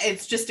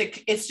 It's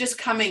just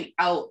coming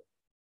out,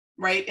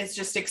 right? It's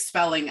just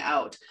expelling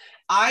out.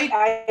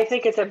 I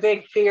think it's a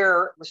big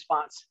fear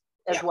response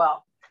as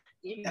well.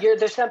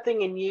 There's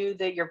something in you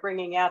that you're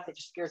bringing out that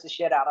just scares the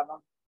shit out of them.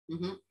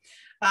 Mm-hmm.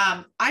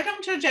 I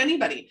don't judge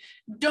anybody.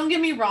 Don't get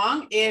me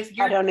wrong. I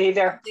don't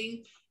either.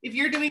 If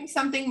you're doing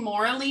something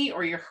morally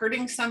or you're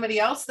hurting somebody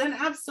else, then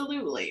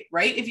absolutely,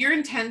 right? If you're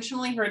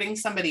intentionally hurting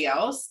somebody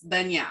else,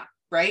 then yeah,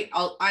 right?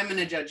 I'm going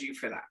to judge you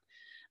for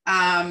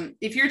that.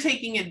 If you're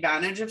taking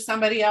advantage of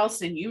somebody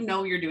else and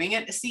you're doing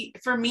it, see,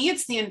 for me,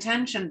 it's the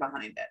intention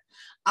behind it.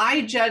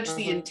 I judge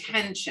the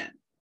intention,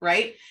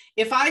 right?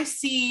 If I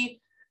see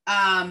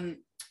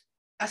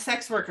a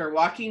sex worker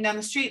walking down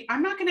the street,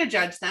 I'm not going to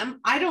judge them.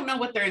 I don't know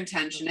what their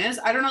intention is.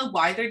 I don't know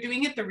why they're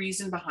doing it, the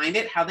reason behind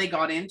it, how they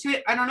got into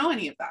it. I don't know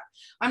any of that.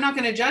 I'm not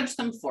going to judge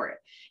them for it.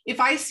 If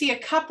I see a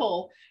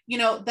couple,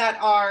 that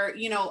are,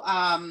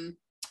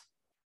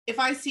 if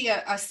I see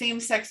a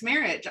same-sex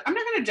marriage, I'm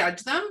not going to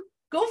judge them.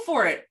 Go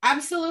for it.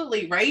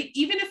 Absolutely. Right.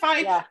 Even if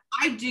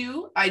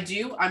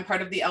I'm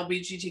part of the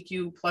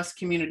LGBTQ plus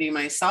community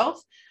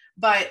myself,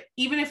 but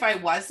even if I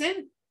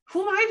wasn't,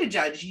 who am I to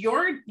judge?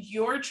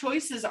 Your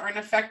choices aren't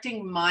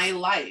affecting my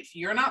life.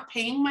 You're not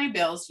paying my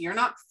bills. You're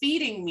not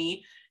feeding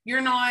me.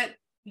 You're not,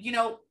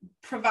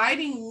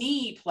 providing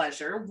me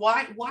pleasure.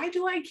 Why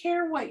do I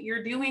care what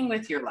you're doing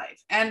with your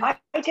life? And I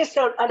just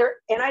don't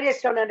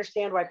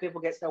understand why people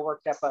get so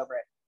worked up over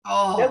it.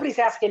 Oh. Nobody's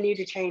asking you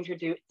to change or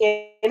do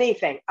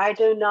anything. I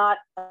do not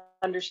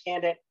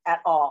understand it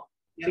at all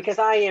because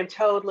I am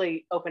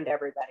totally open to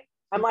everybody.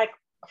 I'm like,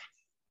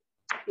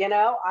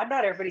 I'm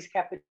not everybody's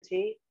cup of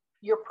tea.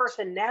 Your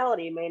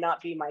personality may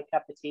not be my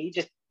cup of tea.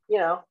 Just,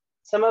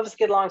 some of us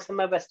get along, some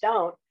of us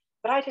don't,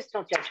 but I just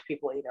don't judge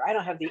people either. I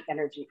don't have the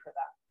energy for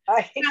that.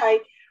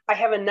 I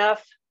have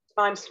enough.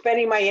 I'm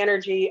spending my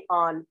energy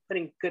on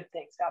putting good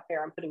things out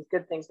there. I'm putting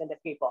good things into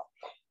people.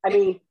 I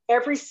mean,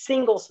 every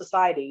single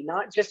society,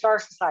 not just our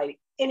society,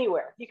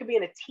 anywhere. You could be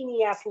in a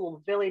teeny ass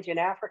little village in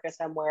Africa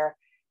somewhere,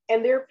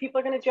 and people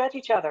are going to judge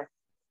each other.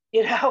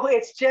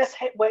 It's just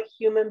what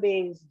human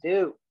beings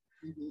do.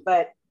 Mm-hmm.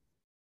 But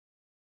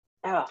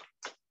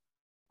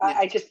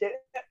I just,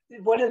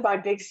 one of my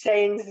big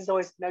sayings is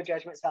always no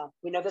judgment zone.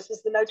 We know this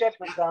is the no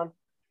judgment zone.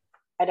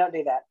 I don't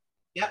do that.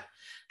 Yep.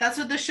 That's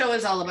what the show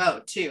is all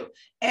about too.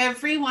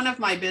 Every one of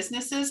my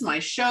businesses, my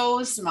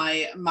shows,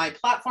 my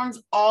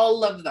platforms,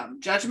 all of them,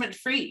 judgment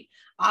free.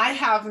 I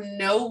have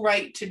no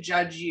right to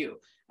judge you.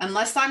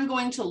 Unless I'm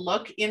going to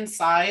look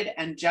inside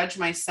and judge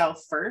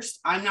myself first,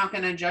 I'm not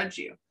going to judge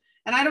you.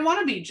 And I don't want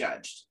to be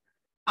judged.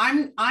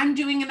 I'm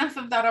doing enough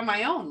of that on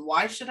my own.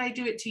 Why should I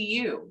do it to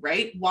you?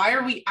 Right? Why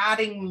are we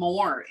adding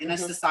more in a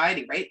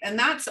society? Right? And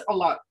that's a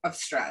lot of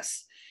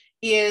stress.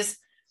 Is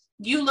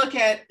you look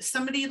at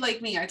somebody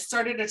like me, I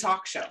started a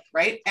talk show,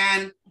 right?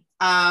 And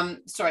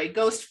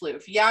Ghost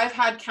Floof. Yeah, I've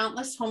had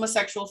countless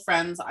homosexual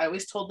friends. I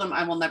always told them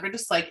I will never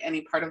dislike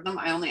any part of them.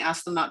 I only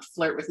ask them not to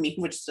flirt with me,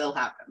 which still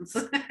happens.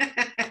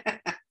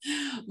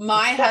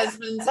 My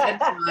husband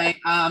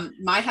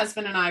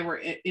and I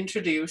were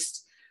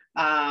introduced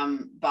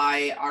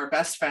by our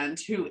best friend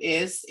who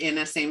is in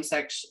a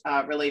same-sex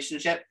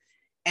relationship,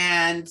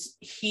 and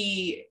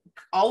he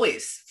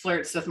always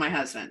flirts with my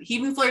husband. He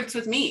even flirts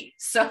with me,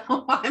 so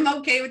I'm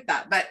okay with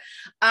that. But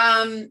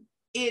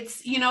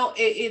it's, you know,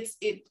 it's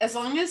as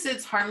long as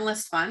it's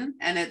harmless fun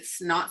and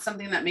it's not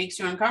something that makes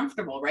you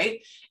uncomfortable,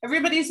 right?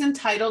 Everybody's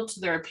entitled to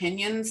their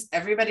opinions.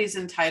 Everybody's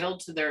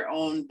entitled to their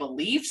own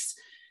beliefs.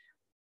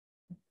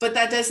 But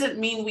that doesn't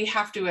mean we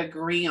have to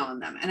agree on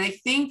them. And I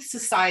think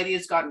society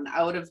has gotten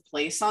out of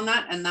place on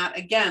that. And that,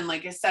 again,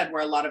 like I said,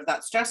 where a lot of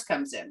that stress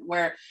comes in,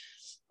 where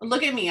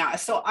look at me.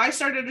 So I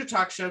started a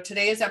talk show.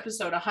 Today is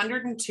episode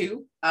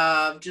 102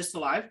 of Just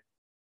Alive.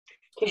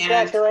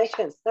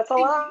 Congratulations. That's a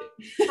lot.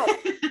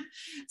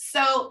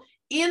 So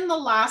in the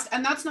last,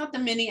 and that's not the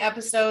mini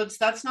episodes,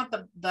 that's not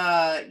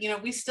the, you know,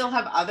 we still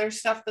have other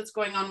stuff that's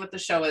going on with the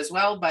show as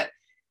well, but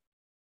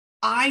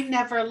I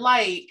never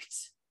liked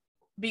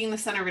being the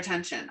center of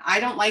attention. I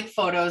don't like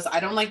photos.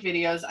 I don't like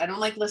videos. I don't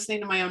like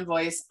listening to my own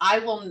voice. I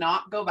will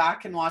not go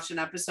back and watch an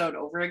episode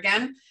over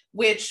again,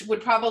 which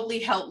would probably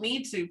help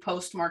me to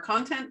post more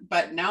content,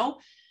 but no.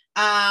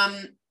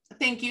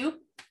 Thank you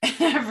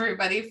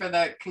everybody for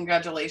the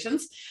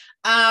congratulations.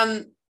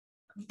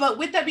 But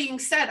with that being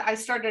said, I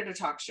started a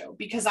talk show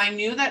because I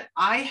knew that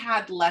I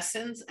had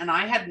lessons and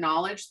I had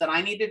knowledge that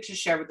I needed to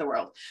share with the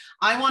world.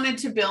 I wanted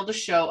to build a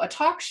show, a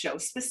talk show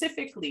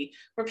specifically,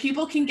 where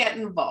people can get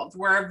involved,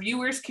 where our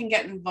viewers can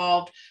get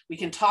involved. We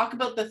can talk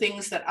about the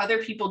things that other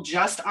people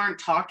just aren't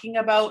talking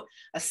about,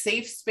 a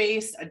safe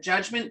space, a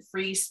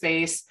judgment-free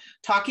space,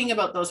 talking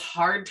about those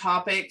hard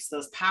topics,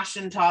 those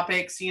passion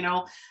topics, you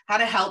know, how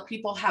to help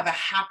people have a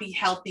happy,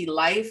 healthy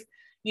life,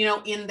 you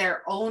know, in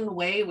their own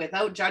way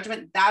without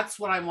judgment. That's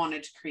what I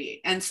wanted to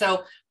create. And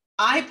so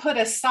I put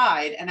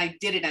aside and I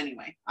did it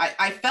anyway.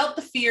 I felt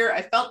the fear,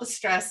 I felt the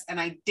stress, and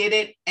I did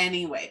it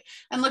anyway.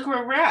 And look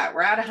where we're at.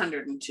 We're at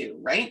 102,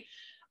 right?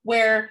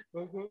 Where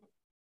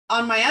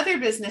on my other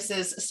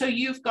businesses, so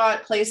you've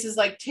got places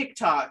like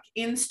TikTok,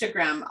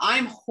 Instagram.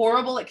 I'm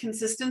horrible at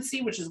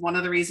consistency, which is one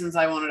of the reasons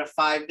I wanted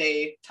a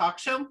 5-day talk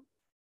show.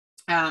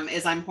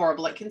 Is I'm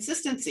horrible at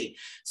consistency.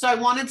 So I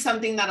wanted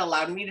something that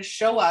allowed me to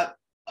show up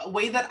a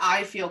way that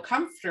I feel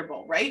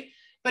comfortable, right?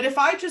 But if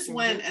I just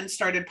went and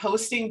started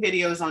posting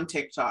videos on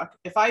TikTok,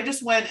 if I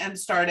just went and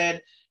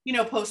started, you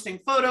know, posting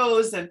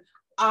photos, and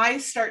I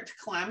start to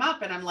clam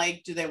up and I'm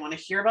like, do they want to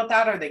hear about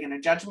that? Are they going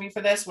to judge me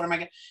for this? What am I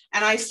going to,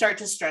 and I start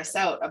to stress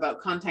out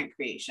about content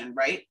creation,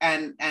 right?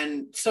 And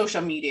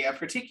social media,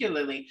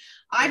 particularly.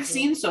 I've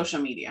seen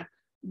social media.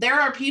 There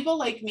are people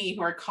like me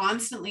who are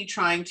constantly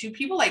trying to,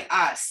 people like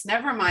us,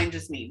 never mind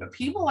just me, but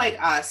people like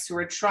us who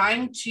are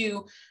trying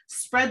to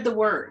spread the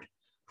word,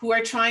 who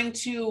are trying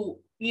to,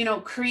 you know,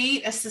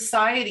 create a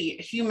society,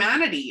 a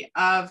humanity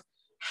of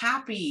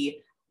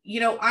happy, you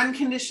know,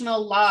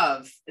 unconditional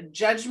love,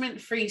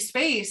 judgment-free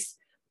space.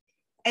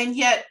 And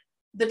yet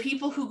the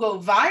people who go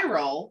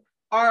viral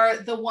are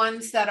the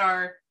ones that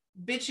are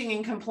bitching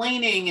and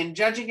complaining and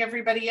judging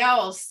everybody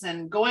else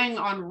and going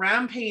on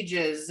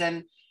rampages.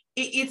 And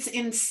it's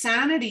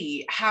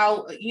insanity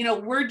how, you know,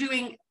 we're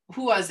doing,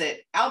 who was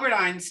it? Albert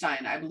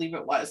Einstein, I believe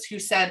it was, who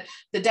said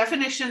the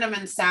definition of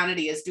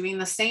insanity is doing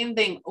the same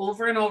thing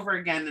over and over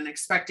again and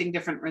expecting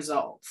different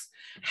results.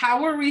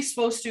 How are we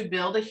supposed to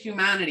build a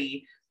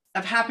humanity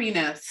of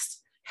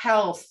happiness,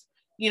 health,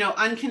 you know,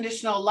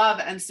 unconditional love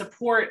and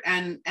support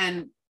and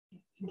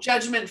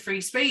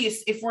judgment-free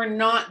space if we're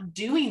not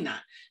doing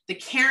that? The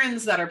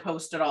Karens that are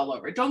posted all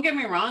over. Don't get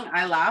me wrong,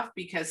 I laugh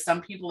because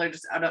some people are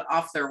just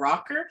off their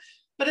rocker.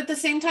 But at the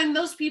same time,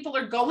 those people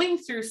are going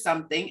through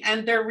something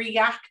and they're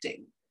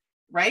reacting,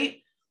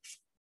 right?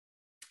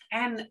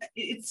 And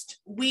it's,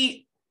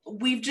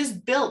 we've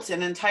just built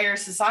an entire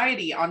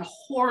society on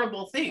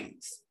horrible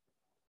things.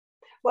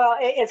 Well,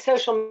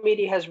 social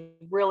media has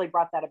really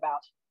brought that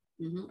about.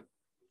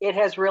 It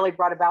has really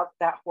brought about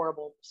that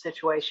horrible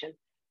situation.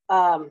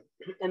 And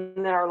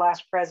then our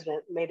last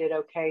president made it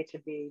okay to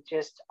be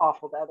just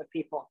awful to other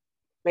people,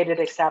 made it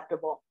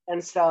acceptable.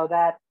 And so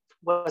that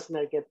wasn't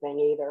a good thing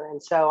either.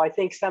 And so I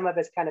think some of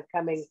it's kind of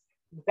coming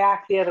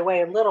back the other way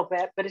a little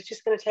bit, but it's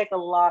just going to take a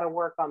lot of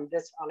work on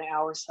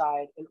our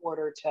side in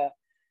order to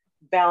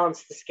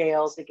balance the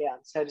scales again,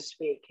 so to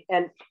speak.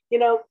 And, you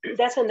know,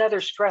 that's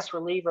another stress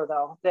reliever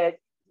though, that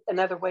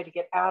another way to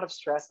get out of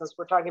stress, as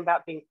we're talking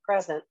about being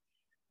present,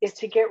 is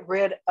to get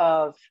rid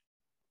of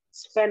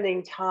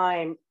spending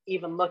time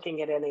even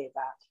looking at any of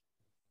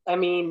that. I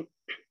mean,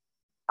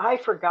 I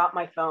forgot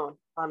my phone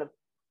on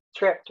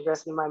trip to go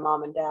see my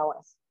mom in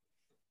Dallas.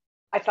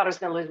 I thought I was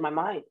going to lose my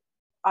mind.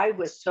 I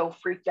was so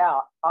freaked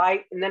out.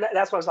 And then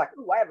that's when I was like,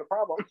 ooh, I have a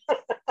problem.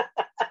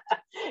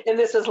 And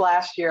this is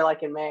last year,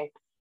 like in May.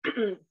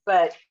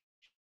 But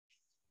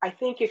I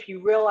think if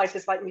you realize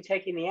it's like me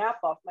taking the app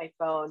off my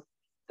phone,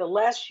 the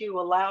less you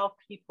allow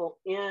people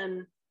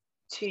in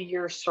to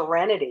your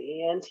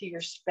serenity, into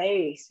your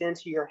space,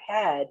 into your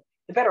head,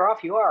 the better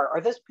off you are.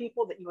 Are those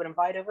people that you would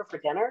invite over for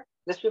dinner?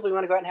 Those people you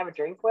want to go out and have a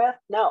drink with?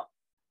 No,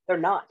 they're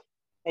not.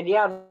 And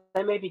yeah,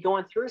 they may be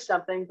going through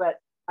something, but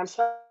I'm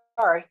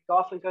sorry, go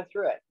off and go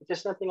through it. If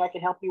there's something I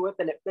can help you with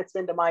and it fits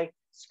into my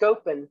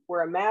scope and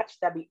we're a match,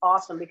 that'd be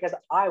awesome, because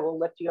I will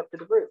lift you up to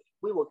the roof.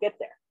 We will get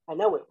there. I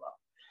know we will.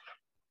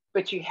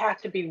 But you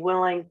have to be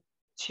willing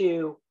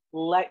to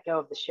let go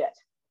of the shit.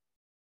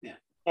 Yeah.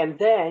 And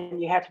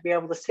then you have to be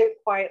able to sit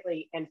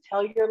quietly and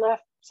tell your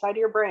left side of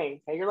your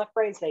brain,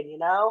 say, you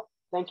know,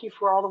 thank you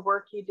for all the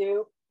work you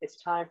do.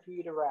 It's time for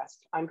you to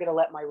rest. I'm going to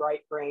let my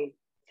right brain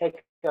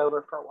take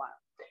over for a while.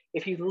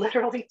 If you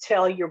literally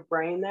tell your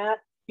brain that,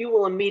 you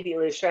will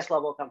immediately, the stress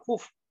level will come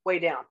way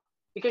down,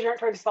 because you're not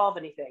trying to solve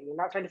anything. You're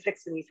not trying to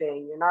fix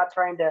anything. You're not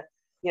trying to,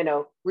 you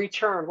know,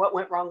 return what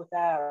went wrong with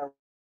that or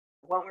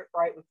what went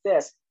right with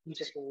this. You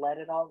just let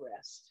it all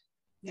rest.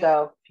 Yeah.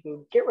 So if you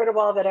can get rid of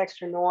all that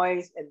extra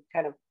noise and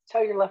kind of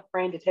tell your left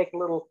brain to take a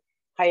little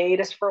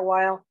hiatus for a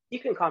while, you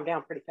can calm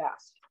down pretty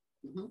fast.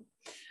 Mm-hmm.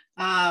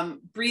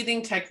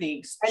 Breathing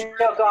techniques. I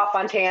don't go off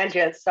on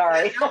tangents,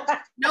 sorry.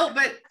 No,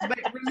 but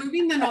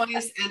removing the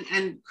noise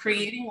and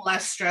creating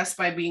less stress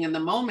by being in the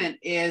moment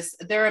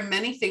there are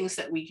many things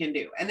that we can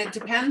do. And it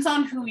depends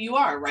on who you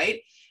are, right?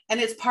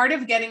 And it's part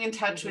of getting in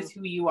touch with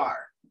who you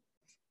are.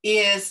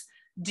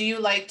 Do you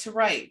like to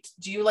write?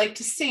 Do you like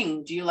to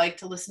sing? Do you like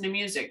to listen to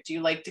music? Do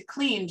you like to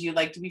clean? Do you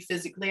like to be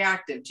physically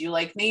active? Do you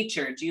like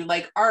nature? Do you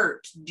like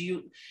art?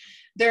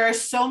 There are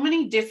so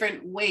many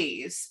different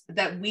ways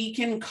that we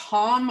can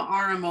calm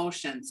our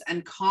emotions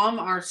and calm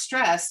our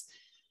stress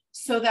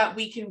so that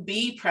we can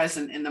be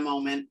present in the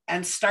moment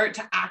and start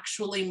to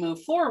actually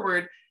move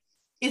forward.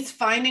 It's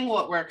finding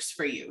what works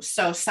for you.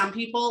 So some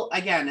people,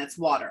 again, it's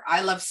water.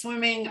 I love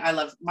swimming. I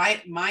love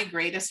my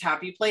greatest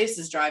happy place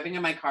is driving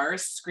in my car,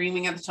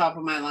 screaming at the top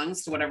of my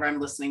lungs to whatever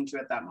I'm listening to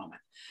at that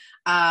moment.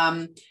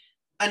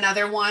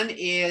 Another one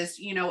is,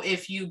 you know,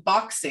 if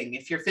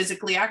you're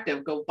physically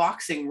active, go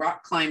boxing,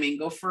 rock climbing,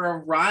 go for a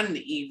run,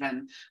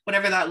 even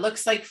whatever that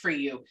looks like for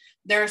you.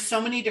 There are so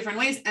many different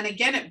ways. And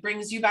again, it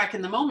brings you back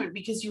in the moment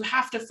because you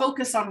have to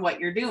focus on what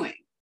you're doing.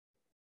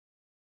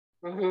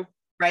 Mm-hmm.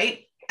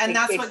 Right. And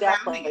that's what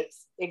grounding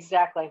is.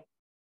 Exactly.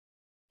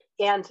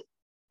 And,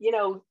 you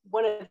know,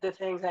 one of the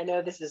things, I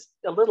know this is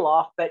a little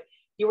off, but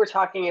you were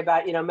talking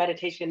about, you know,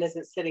 meditation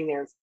isn't sitting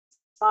there in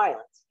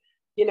silence.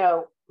 You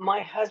know,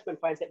 my husband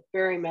finds it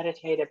very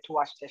meditative to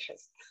wash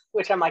dishes,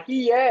 which I'm like,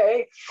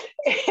 yay,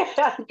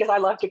 because I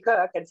love to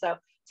cook. And so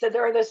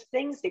there are those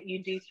things that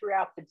you do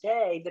throughout the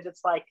day that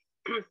it's like,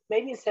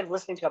 maybe instead of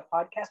listening to a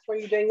podcast where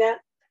you're doing that,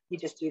 you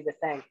just do the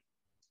thing.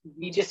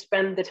 You just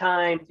spend the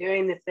time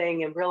doing the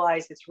thing and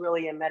realize it's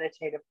really a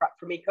meditative.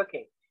 For me,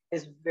 cooking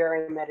is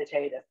very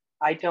meditative.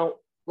 I don't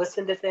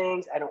listen to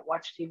things. I don't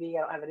watch TV.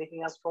 I don't have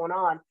anything else going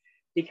on,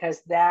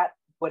 because that,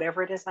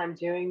 whatever it is I'm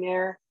doing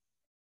there,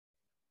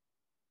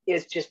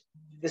 is just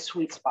the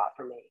sweet spot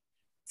for me.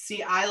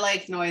 See, I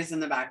like noise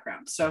in the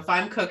background. So if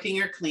I'm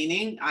cooking or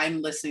cleaning,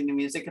 I'm listening to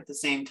music at the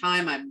same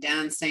time. I'm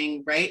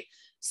dancing, right?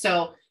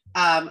 So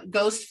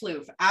Ghost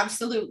Floof,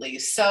 absolutely.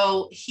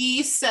 So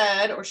he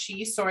said, or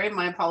she, sorry,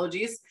 my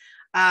apologies,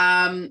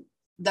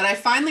 that I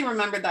finally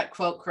remembered that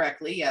quote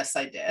correctly. Yes,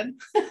 I did.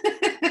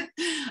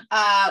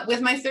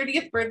 With my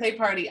 30th birthday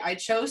party, I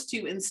chose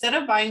to, instead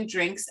of buying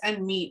drinks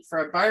and meat for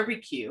a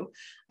barbecue,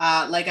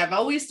 like I've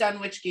always done,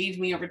 which gave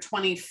me over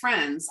 20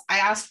 friends, I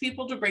asked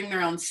people to bring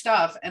their own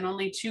stuff and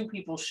only 2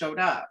 people showed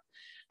up.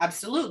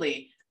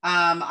 Absolutely.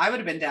 I would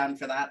have been down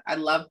for that. I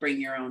love bring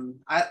your own.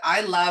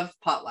 I love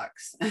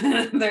potlucks.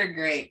 They're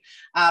great.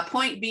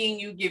 Point being,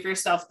 you give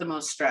yourself the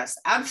most stress.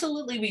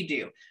 Absolutely, we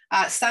do.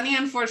 Sunny,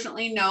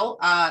 unfortunately, no,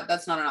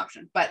 that's not an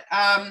option. But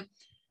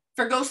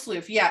for Ghost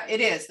Floof, yeah,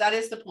 it is. That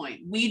is the point.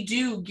 We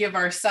do give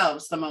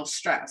ourselves the most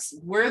stress.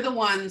 We're the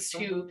ones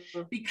who,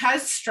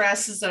 because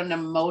stress is an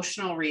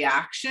emotional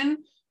reaction,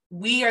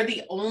 we are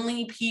the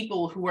only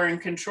people who are in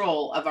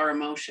control of our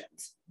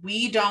emotions.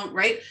 We don't,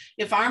 right?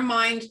 If our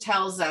mind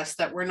tells us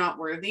that we're not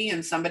worthy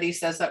and somebody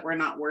says that we're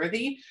not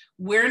worthy,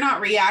 we're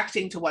not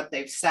reacting to what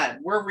they've said.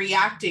 We're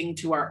reacting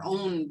to our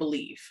own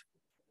belief,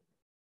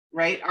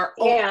 right?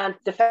 And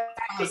the fact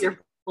that your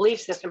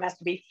belief system has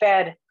to be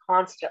fed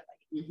constantly.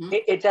 Mm-hmm.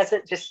 It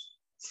doesn't just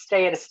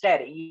stay at a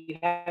steady. You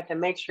have to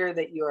make sure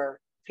that you're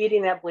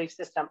feeding that belief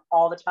system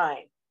all the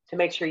time to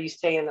make sure you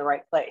stay in the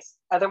right place.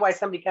 Otherwise,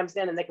 somebody comes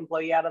in and they can blow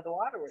you out of the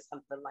water or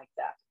something like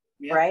that,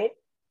 yep. Right?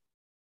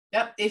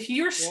 Yep. If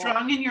you're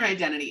strong in your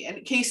identity, and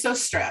okay, so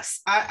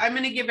stress, I'm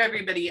going to give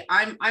everybody,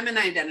 I'm an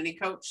identity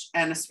coach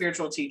and a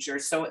spiritual teacher.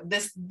 So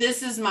this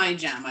is my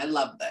jam. I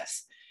love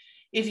this.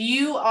 If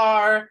you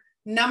are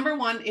Number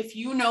one, if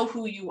you know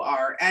who you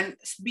are, and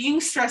being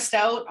stressed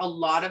out, a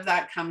lot of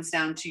that comes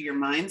down to your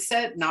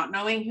mindset, not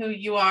knowing who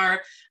you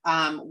are,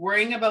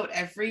 worrying about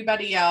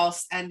everybody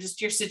else, and just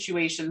your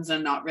situations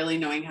and not really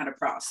knowing how to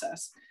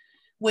process.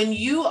 When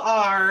you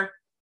are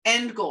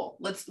end goal,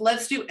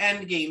 let's do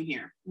end game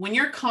here. When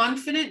you're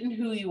confident in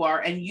who you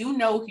are and you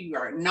know who you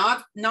are,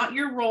 not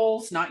your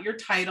roles, not your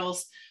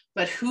titles,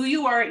 but who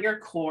you are at your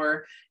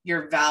core,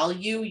 your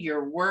value,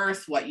 your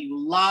worth, what you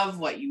love,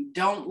 what you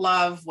don't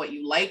love, what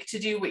you like to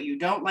do, what you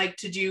don't like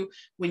to do.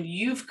 When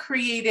you've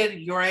created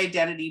your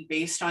identity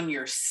based on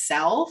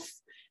yourself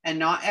and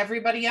not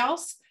everybody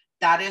else,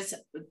 that is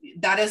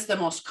the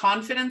most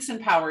confidence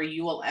and power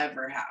you will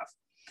ever have.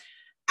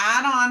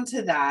 Add on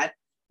to that,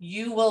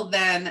 you will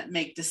then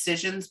make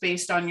decisions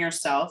based on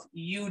yourself.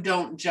 You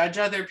don't judge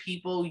other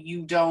people.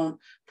 You don't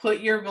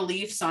put your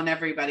beliefs on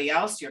everybody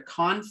else. You're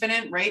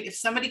confident, right? If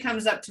somebody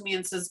comes up to me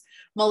and says,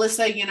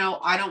 Melissa,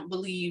 I don't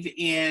believe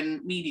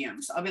in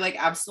mediums, I'll be like,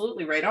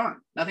 absolutely, right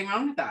on. Nothing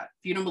wrong with that.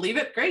 If you don't believe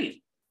it,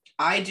 great.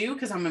 I do,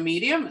 because I'm a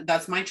medium.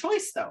 That's my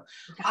choice, though.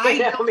 I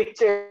know, me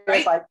too.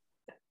 Right?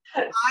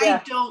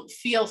 I don't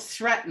feel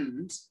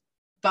threatened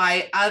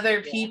by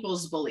other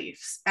people's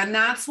beliefs. And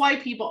that's why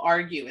people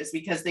argue, is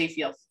because they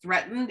feel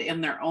threatened in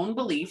their own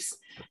beliefs.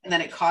 And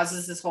then it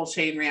causes this whole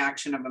chain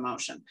reaction of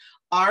emotion.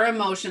 Our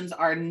emotions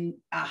are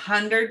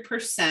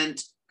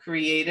 100%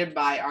 created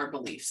by our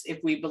beliefs.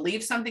 If we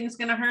believe something's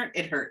going to hurt,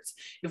 it hurts.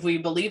 If we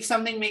believe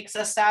something makes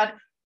us sad,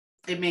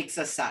 it makes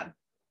us sad.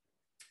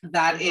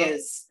 That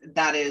is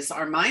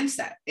our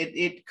mindset.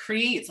 It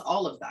creates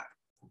all of that.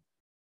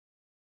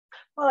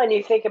 Well, and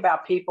you think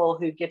about people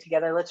who get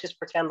together, let's just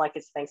pretend like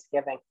it's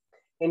Thanksgiving,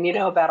 and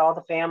about all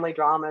the family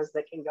dramas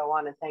that can go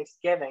on in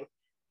Thanksgiving.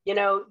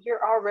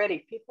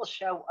 People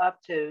show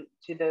up to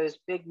those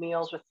big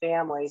meals with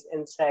families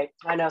and say,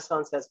 I know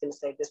so-and-so is going to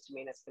say this to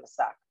me and it's going to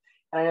suck.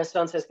 And I know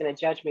so-and-so is going to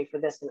judge me for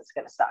this and it's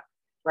going to suck,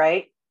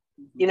 right?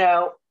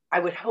 Mm-hmm. I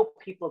would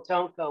hope people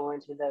don't go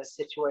into those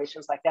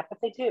situations like that, but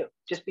they do,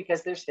 just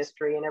because there's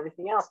history and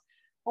everything else.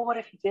 Well, what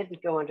if you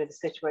didn't go into the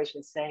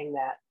situation saying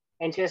that,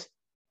 and just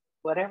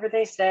whatever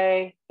they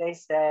say,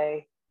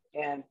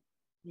 and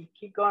you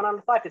keep going on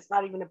with life? It's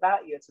not even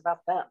about you. It's about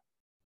them.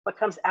 What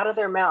comes out of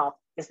their mouth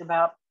is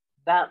about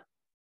them.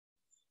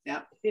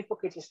 Yeah. If people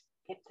could just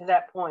get to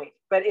that point.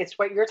 But it's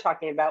what you're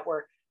talking about,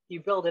 where you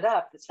build it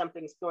up that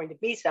something's going to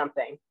be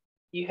something.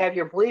 You have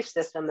your belief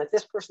system that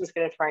this person's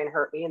going to try and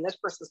hurt me, and this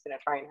person's going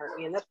to try and hurt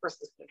me, and this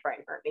person's going to try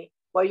and hurt me.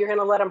 Well, you're going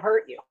to let them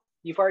hurt you.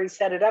 You've already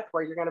set it up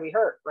where you're going to be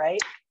hurt, right?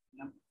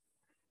 Yeah.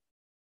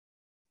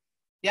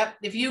 Yep.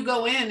 If you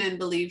go in and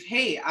believe,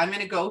 hey, I'm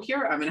going to go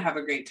here, I'm going to have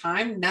a great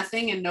time,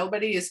 nothing and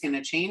nobody is going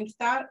to change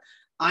that.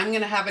 I'm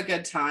going to have a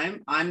good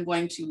time. I'm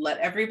going to let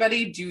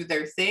everybody do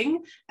their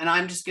thing, and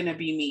I'm just going to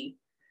be me.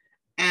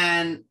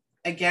 And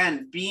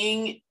again,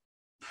 being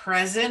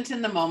present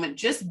in the moment,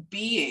 just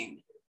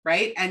being,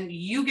 right? And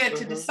you get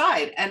to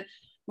decide. And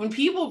when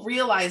people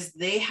realize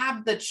they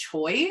have the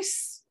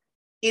choice,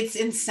 it's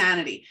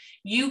insanity.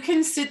 You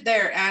can sit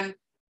there, and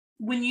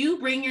when you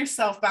bring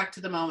yourself back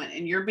to the moment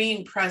and you're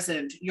being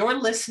present, you're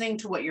listening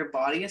to what your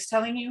body is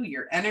telling you,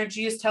 your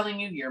energy is telling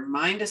you, your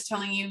mind is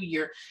telling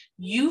you,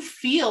 you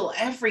feel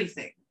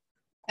everything.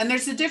 And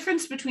there's a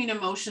difference between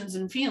emotions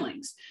and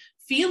feelings.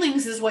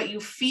 Feelings is what you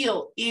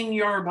feel in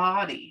your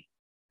body.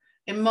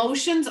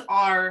 Emotions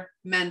are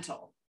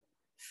mental.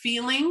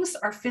 Feelings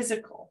are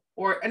physical,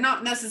 or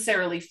not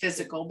necessarily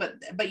physical,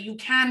 but you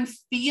can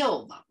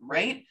feel them,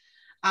 right?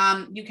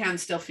 You can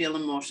still feel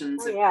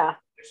emotions. Yeah.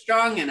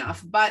 Strong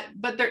enough, but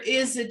there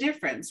is a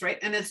difference, right?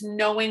 And it's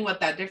knowing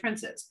what that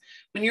difference is.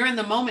 When you're in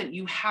the moment,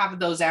 you have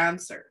those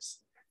answers.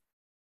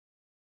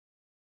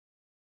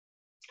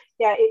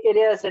 Yeah, it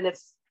is. And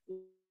it's,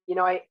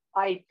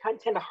 I kind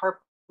of tend to harp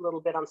a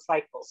little bit on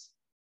cycles,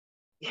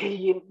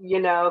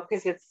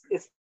 because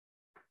it's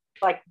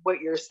like what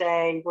you're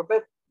saying. We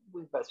both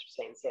are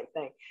saying the same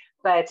thing,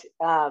 but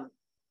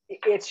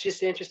it's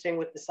just interesting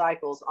with the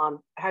cycles on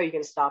how you're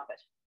going to stop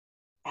it.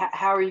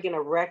 How are you going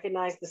to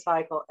recognize the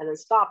cycle and then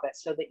stop it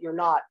so that you're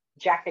not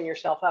jacking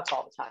yourself up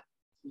all the time?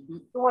 Mm-hmm.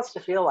 Who wants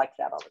to feel like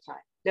that all the time?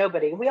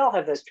 Nobody. We all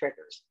have those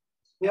triggers.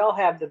 We all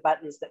have the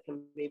buttons that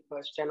can be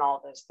pushed and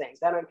all those things.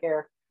 I don't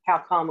care how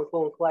calm and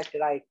cool and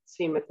collected I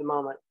seem at the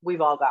moment.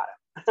 We've all got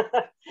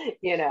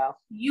it.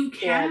 You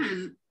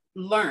can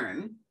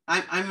learn.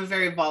 I'm a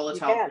very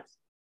volatile person,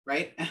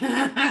 right?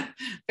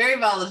 Very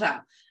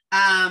volatile.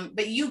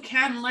 But you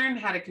can learn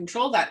how to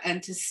control that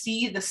and to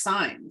see the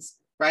signs,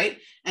 right?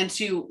 And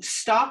to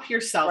stop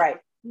yourself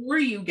before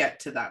you get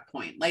to that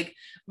point. Like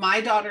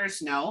my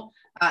daughters know,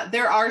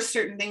 there are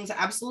certain things.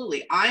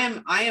 Absolutely. I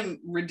am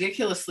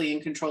ridiculously in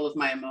control of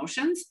my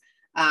emotions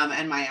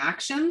and my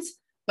actions,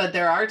 but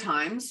there are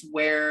times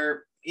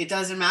where it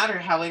doesn't matter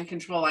how in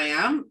control I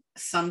am,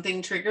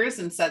 something triggers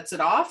and sets it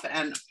off,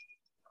 and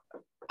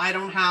I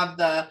don't have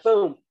the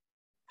boom.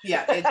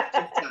 Yeah,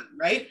 it's done,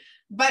 right?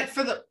 But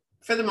for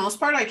the most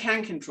part, I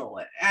can control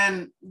it.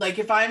 And like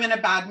if I'm in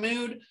a bad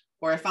mood,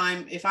 or if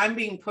I'm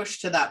being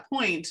pushed to that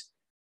point,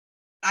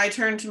 I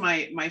turn to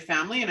my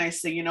family and I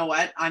say, you know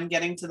what, I'm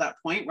getting to that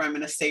point where I'm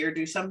going to say or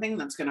do something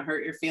that's going to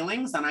hurt your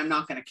feelings, and I'm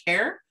not going to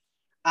care.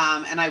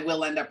 And I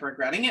will end up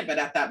regretting it. But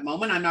at that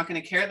moment, I'm not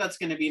going to care. That's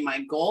going to be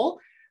my goal.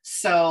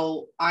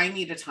 So I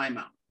need a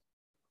timeout.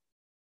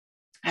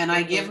 And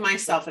I give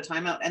myself a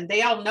timeout, and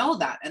they all know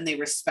that, and they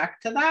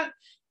respect to that.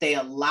 They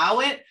allow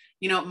it.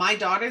 You know, my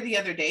daughter the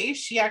other day,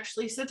 she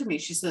actually said to me,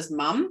 she says,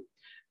 Mom,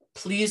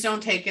 please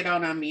don't take it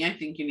out on me. I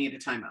think you need a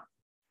timeout.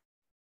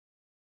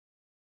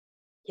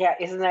 Yeah.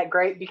 Isn't that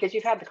great? Because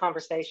you've had the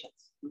conversations,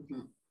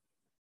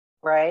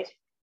 right?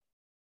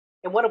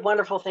 And what a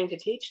wonderful thing to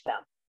teach them.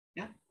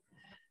 Yeah.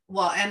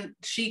 Well, and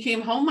she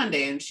came home one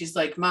day and she's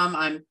like,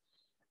 Mom,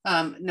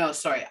 no,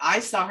 sorry.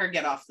 I saw her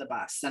get off the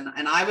bus and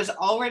I was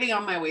already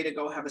on my way to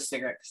go have a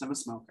cigarette because I'm a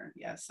smoker.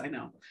 Yes, I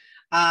know.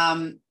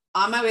 On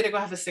my way to go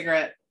have a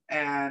cigarette,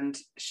 and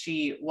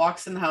she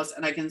walks in the house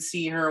and I can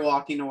see her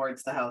walking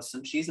towards the house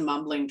and she's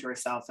mumbling to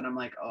herself. And I'm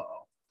like, oh.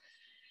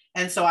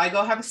 And so I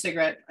go have a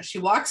cigarette. She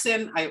walks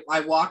in,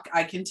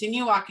 I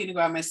continue walking to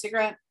go have my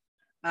cigarette.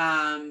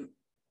 And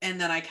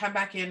then I come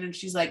back in and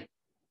she's like,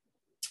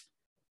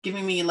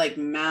 giving me like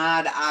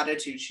mad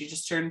attitude. She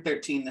just turned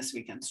 13 this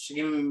weekend. So she's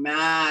giving me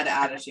mad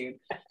attitude.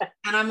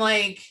 And I'm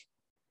like,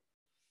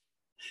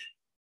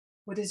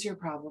 what is your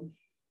problem?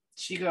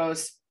 She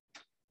goes,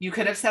 you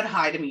could have said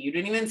hi to me. You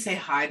didn't even say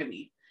hi to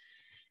me.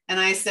 And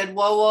I said,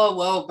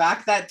 whoa,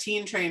 back that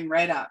teen train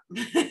right up.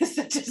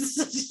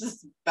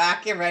 just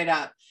back it right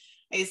up.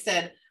 I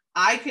said,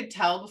 I could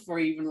tell before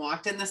you even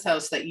walked in this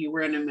house that you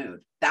were in a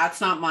mood. That's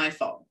not my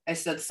fault. I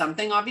said,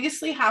 something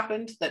obviously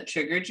happened that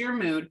triggered your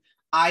mood.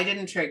 I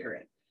didn't trigger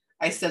it.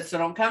 I said, so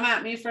don't come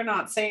at me for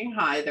not saying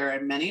hi. There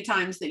are many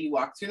times that you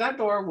walk through that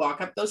door, walk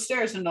up those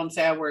stairs, and don't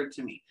say a word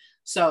to me.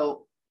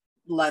 So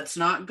let's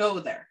not go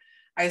there.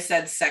 I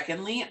said,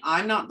 secondly,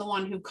 I'm not the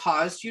one who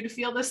caused you to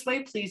feel this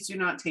way. Please do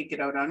not take it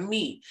out on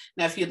me.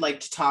 Now, if you'd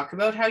like to talk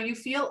about how you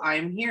feel,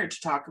 I'm here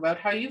to talk about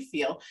how you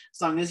feel, as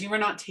long as you are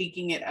not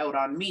taking it out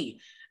on me.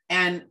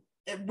 And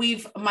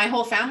my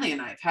whole family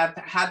and I have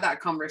had that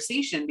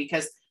conversation,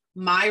 because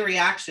my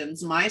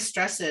reactions, my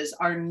stresses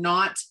are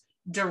not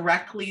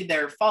directly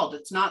their fault.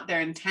 It's not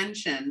their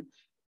intention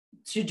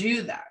to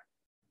do that.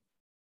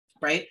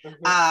 Right.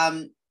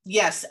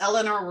 Yes.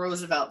 Eleanor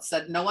Roosevelt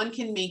said, no one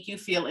can make you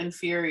feel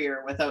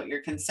inferior without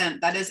your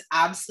consent. That is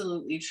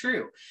absolutely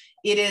true.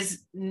 It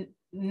is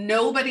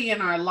nobody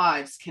in our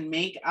lives can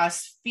make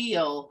us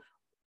feel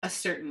a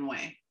certain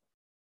way.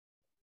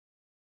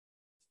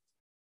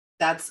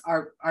 That's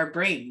our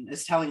brain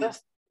is telling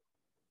us.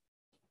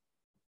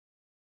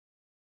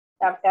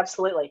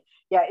 Absolutely.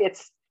 Yeah.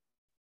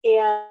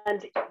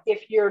 And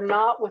if you're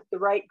not with the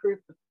right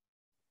group of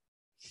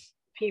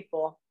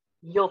people,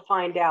 you'll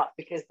find out,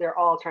 because they're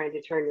all trying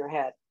to turn your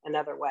head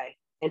another way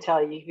and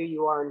tell you who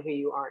you are and who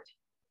you aren't,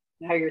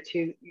 how you're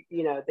too,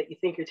 that you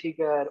think you're too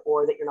good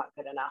or that you're not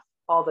good enough,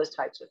 all those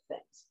types of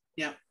things.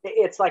 Yeah.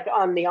 It's like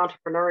on the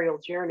entrepreneurial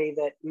journey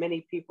that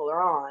many people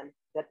are on,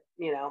 that,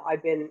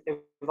 I've been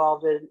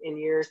involved in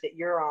years, that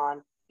you're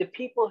on. The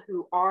people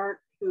who aren't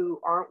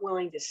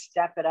willing to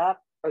step it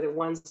up are the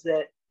ones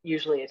that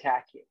usually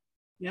attack you.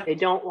 Yep. They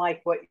don't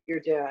like what you're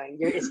doing.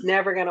 It's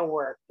never going to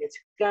work. It's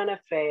going to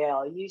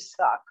fail. You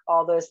suck.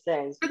 All those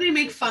things. Or they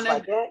make fun of.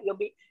 Like, I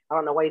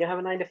don't know why you don't have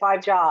a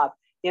 9-to-5 job.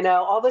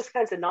 All those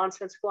kinds of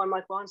nonsensical. I'm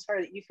like, well, I'm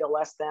sorry that you feel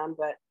less than,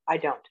 but I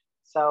don't.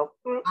 So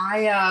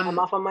I'm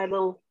off on my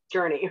little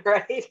journey,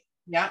 right?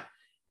 Yeah.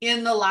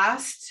 In the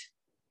last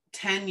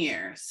 10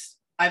 years,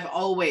 I've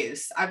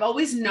always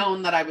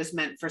known that I was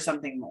meant for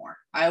something more.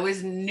 I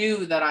always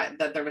knew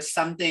that there was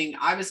something.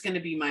 I was going to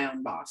be my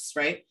own boss,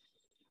 right?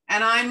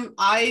 And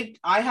I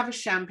have a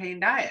champagne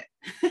diet.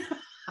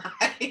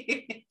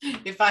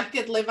 If I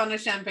could live on a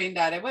champagne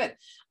diet, I would.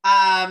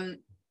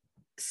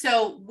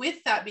 So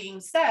with that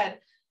being said,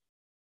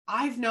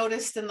 I've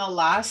noticed in the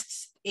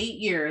last 8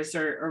 years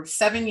or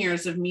 7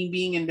 years of me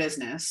being in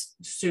business,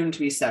 soon to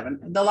be 7,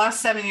 the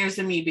last 7 years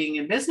of me being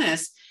in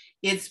business,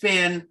 it's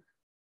been,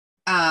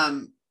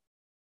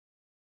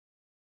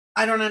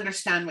 I don't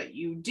understand what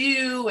you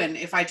do. And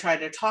if I try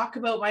to talk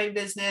about my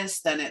business,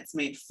 then it's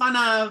made fun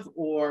of,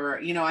 or,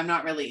 I'm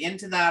not really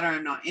into that, or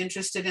I'm not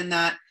interested in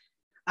that.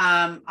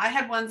 I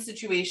had one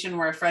situation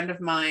where a friend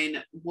of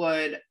mine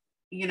would,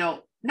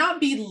 not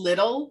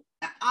belittle.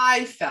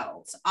 I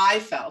felt,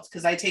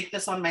 because I take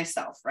this on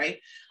myself, right?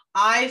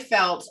 I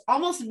felt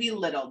almost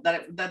belittled,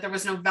 that there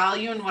was no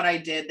value in what I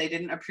did. They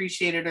didn't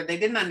appreciate it, or they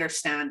didn't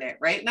understand it.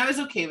 Right. And I was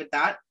okay with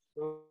that.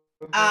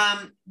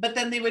 But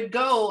then they would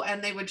go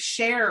and they would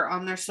share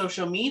on their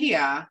social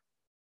media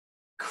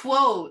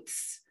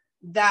quotes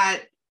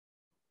that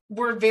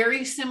were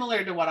very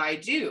similar to what I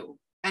do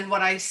and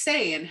what I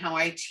say and how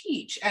I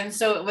teach. And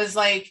so it was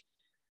like,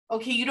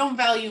 okay, you don't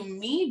value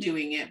me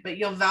doing it, but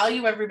you'll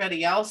value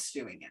everybody else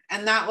doing it.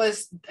 And that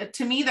was,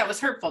 to me, that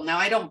was hurtful. Now,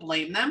 I don't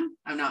blame them.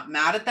 I'm not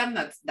mad at them.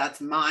 That's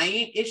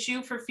my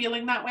issue for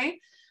feeling that way.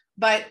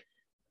 But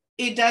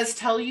it does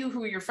tell you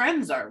who your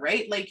friends are,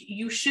 right? Like,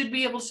 you should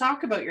be able to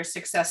talk about your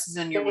successes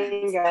and your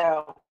wins.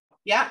 Bingo.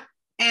 Yeah.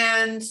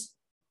 And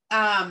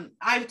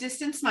I've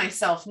distanced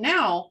myself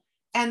now.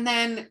 And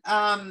then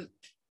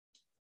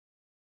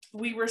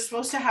we were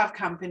supposed to have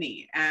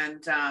company,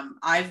 and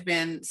I've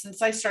been,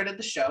 since I started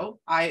the show,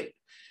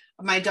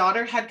 my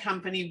daughter had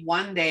company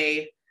one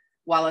day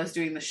while I was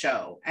doing the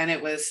show, and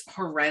it was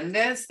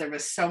horrendous. There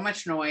was so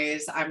much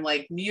noise. I'm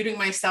like muting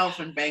myself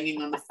and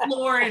banging on the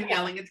floor and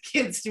yelling at the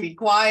kids to be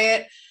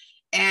quiet.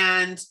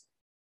 And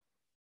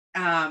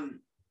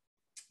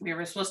we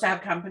were supposed to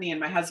have company, and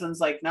my husband's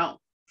like, no,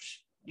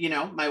 you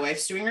know, my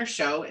wife's doing her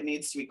show. It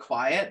needs to be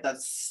quiet.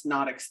 That's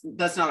not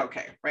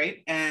okay.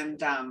 Right.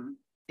 And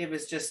it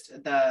was just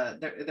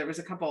there was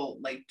a couple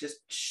like just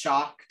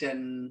shocked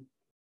and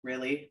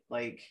really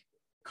like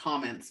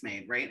comments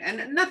made, right?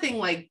 And nothing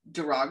like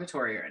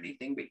derogatory or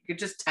anything, but you could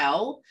just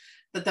tell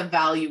that the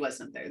value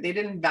wasn't there. They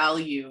didn't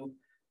value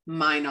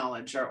my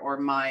knowledge or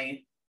my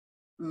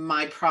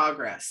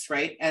progress,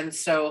 right? And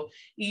so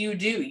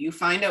you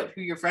find out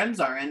who your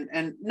friends are,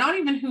 and not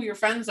even who your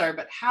friends are,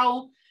 but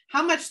how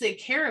much they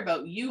care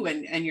about you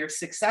and your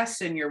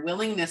success and your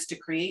willingness to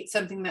create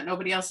something that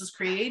nobody else is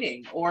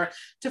creating, or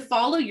to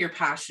follow your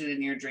passion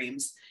and your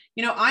dreams.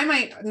 You know, I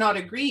might not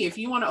agree. If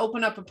you want to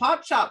open up a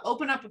pop shop,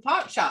 open up a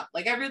pop shop.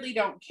 Like, I really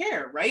don't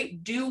care,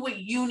 right? Do what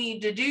you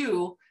need to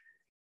do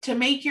to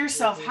make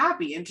yourself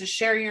happy and to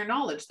share your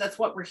knowledge. That's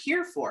what we're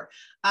here for.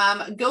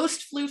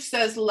 Ghost Floof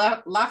says,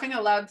 laughing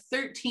out loud,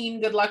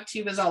 13, good luck to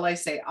you is all I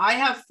say. I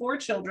have 4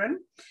 children.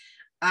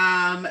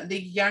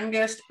 The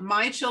youngest,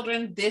 my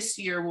children this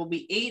year will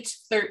be 8,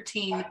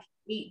 13,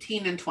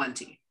 18, and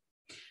 20.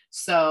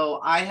 So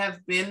I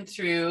have been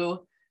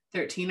through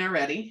 13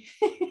 already.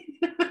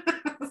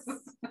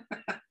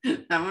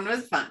 That one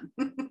was fun.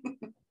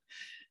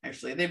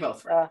 Actually, they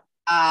both were.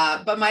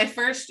 But my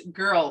first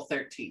girl,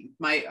 13.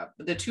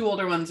 The 2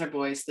 older ones are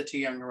boys, the 2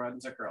 younger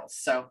ones are girls.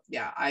 So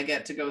yeah, I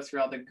get to go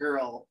through all the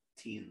girl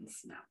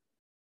teens now.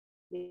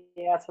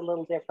 Yeah, it's a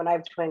little different. I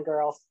have twin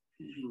girls.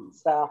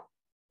 So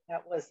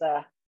that was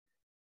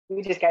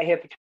we just got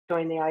hit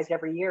between the eyes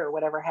every year, or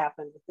whatever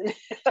happened.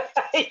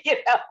 You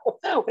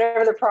know,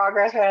 whatever the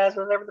progress was,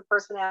 whatever the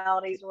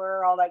personalities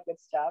were, all that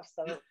good stuff.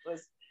 So it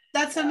was.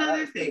 That's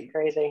another thing.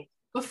 Crazy.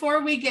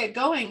 Before we get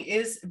going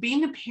is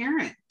being a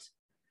parent.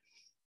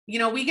 You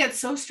know, we get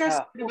so stressed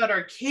out about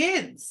our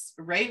kids,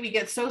 right? We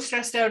get so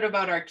stressed out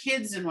about our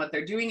kids and what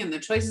they're doing and the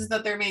choices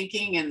that they're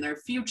making and their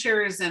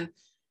futures, and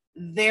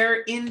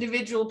they're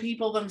individual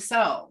people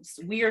themselves.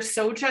 We are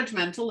so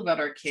judgmental about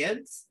our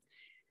kids,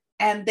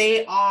 and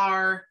they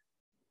are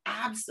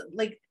absolutely,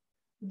 like,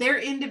 they're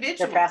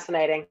individual. They're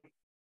fascinating.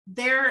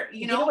 They're,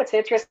 you know what's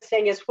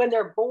interesting is when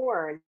they're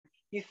born,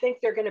 you think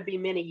they're going to be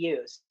mini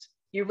yous.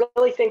 You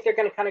really think they're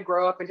going to kind of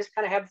grow up and just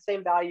kind of have the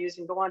same values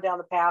and go on down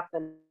the path,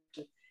 and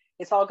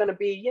it's all going to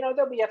be, you know,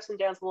 there'll be ups and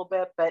downs a little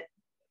bit, but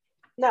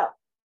no,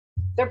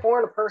 they're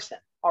born a person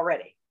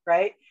already,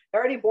 right? They're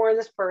already born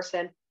this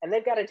person, and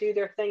they've got to do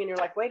their thing. And you're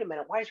like, wait a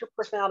minute, why is your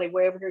personality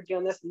way over here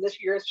doing this? And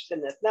this, you're interested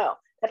in this. No,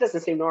 that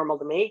doesn't seem normal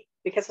to me,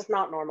 because it's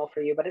not normal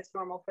for you, but it's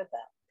normal for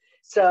them.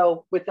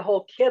 So with the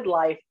whole kid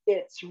life,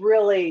 it's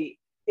really,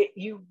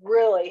 you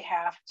really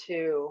have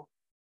to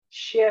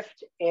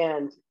shift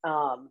and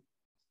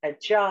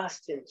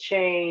adjust and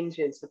change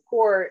and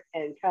support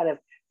and kind of,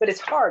 but it's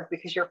hard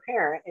because you're a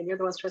parent and you're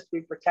the one supposed to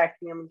be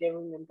protecting them and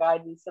giving them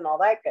guidance and all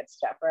that good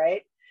stuff,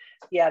 right?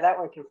 Yeah, that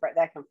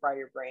can fry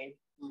your brain.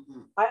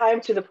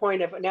 I'm to the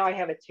point of now I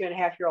have a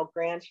 2.5-year-old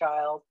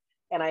grandchild,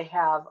 and I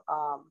have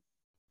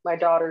my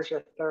daughters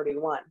are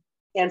 31,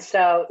 and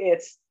so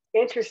it's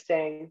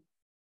interesting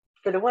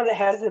for the one that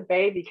has a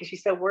baby, because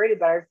she's so worried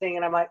about everything,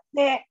 and I'm like,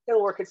 nah,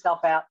 it'll work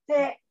itself out.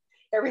 Nah.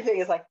 Everything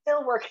is like,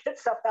 it'll work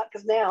itself out,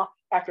 because now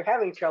after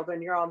having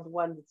children, you're on the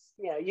one that's,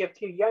 you know, you have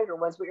 2 younger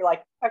ones, but you're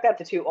like, I've got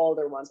the 2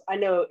 older ones. I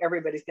know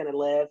everybody's going to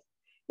live.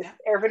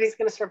 Everybody's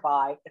going to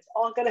survive. It's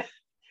all going to,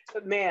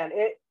 but man,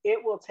 it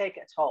will take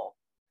a toll.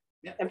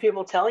 Yeah. And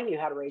people telling you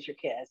how to raise your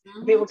kids,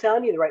 people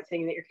telling you the right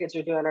thing that your kids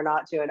are doing or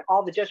not doing,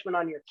 all the judgment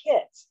on your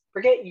kids.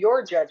 Forget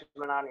your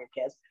judgment on your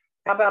kids.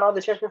 How about all the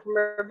judgment from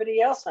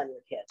everybody else on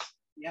your kids?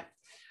 Yep.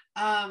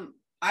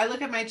 I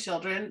look at my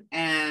children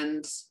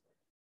and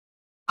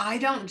I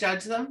don't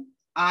judge them.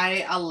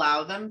 I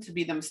allow them to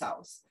be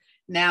themselves.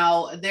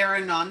 Now, there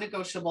are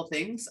non-negotiable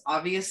things,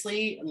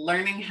 obviously,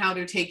 learning how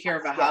to take care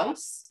of a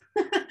house,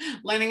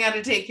 learning how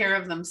to take care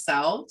of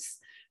themselves,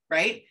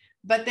 right?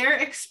 But their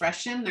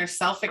expression, their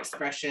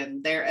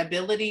self-expression, their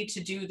ability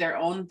to do their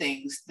own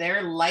things,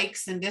 their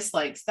likes and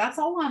dislikes, that's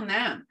all on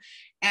them.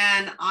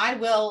 And I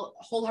will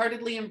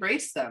wholeheartedly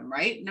embrace them,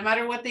 right? No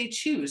matter what they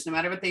choose, no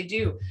matter what they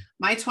do.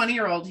 My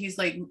 20-year-old, he's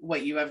like,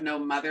 what, you have no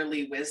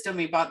motherly wisdom?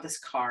 We bought this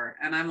car.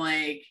 And I'm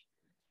like,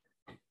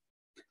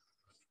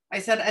 I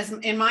said, as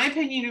in my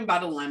opinion, you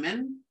bought a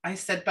lemon. I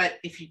said, but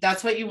if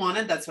that's what you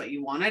wanted, that's what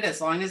you wanted.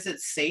 As long as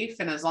it's safe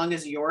and as long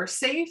as you're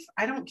safe,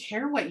 I don't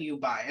care what you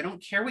buy. I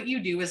don't care what you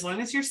do. As long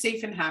as you're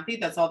safe and happy,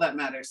 that's all that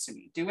matters to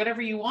me. Do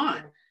whatever you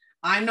want.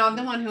 I'm not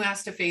the one who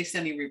has to face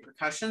any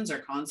repercussions or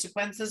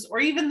consequences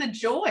or even the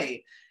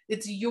joy.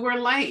 It's your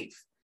life,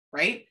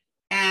 right?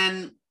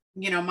 And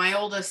my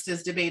oldest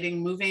is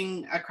debating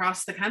moving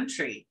across the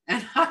country.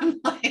 And I'm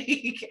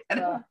like, I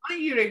don't want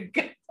you to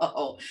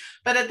go.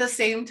 But at the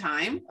same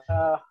time,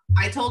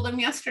 I told him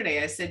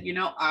yesterday, I said,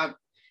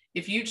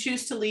 if you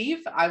choose to leave,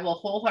 I will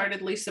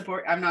wholeheartedly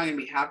support. I'm not going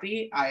to be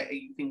happy.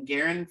 You can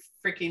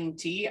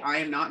guarantee I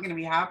am not going to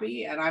be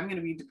happy, and I'm going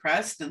to be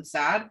depressed and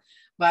sad,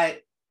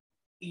 but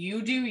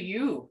you do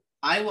you.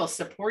 I will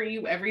support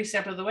you every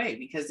step of the way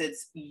because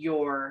it's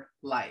your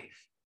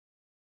life.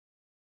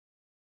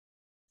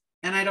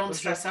 And I don't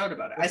stress out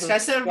about it. I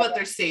stress out about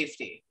their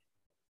safety.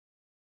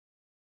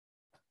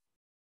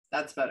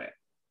 That's about it.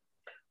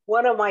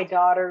 One of my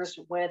daughters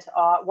went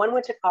off, one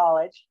went to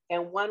college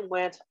and one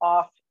went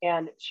off,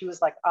 and she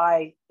was like,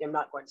 I am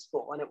not going to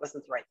school. And it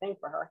wasn't the right thing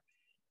for her.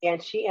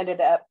 And she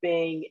ended up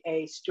being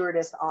a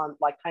stewardess on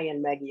like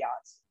high-end mega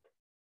yachts.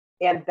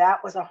 And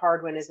that was a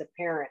hard one as a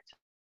parent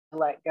to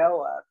let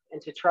go of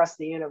and to trust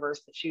the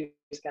universe that she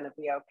was going to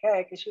be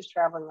okay, because she was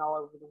traveling all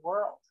over the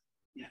world,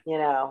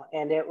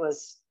 and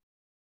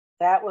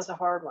that was a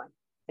hard one.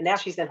 And now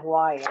she's in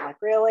Hawaii. I'm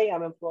like, really?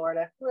 I'm in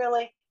Florida.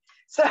 Really?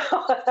 So,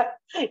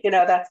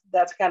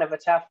 that's kind of a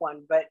tough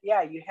one. But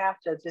yeah, you have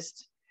to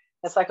just,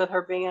 it's like with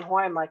her being in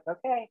Hawaii, I'm like,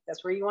 okay,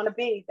 that's where you want to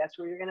be. That's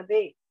where you're going to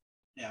be.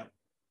 Yeah.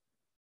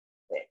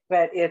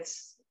 But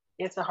it's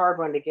a hard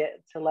one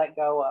to let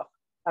go of.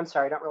 I'm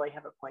sorry, I don't really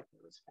have a point.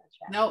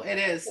 No, it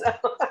is.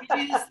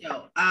 It is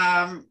though.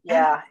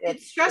 Yeah.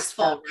 It's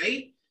stressful,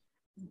 right?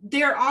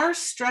 There are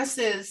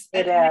stresses.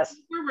 It is.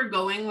 Where we're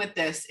going with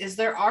this is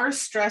there are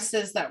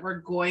stresses that we're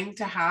going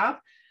to have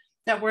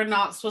that we're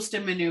not supposed to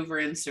maneuver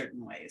in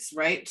certain ways,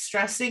 right?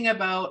 Stressing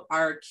about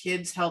our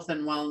kids' health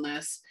and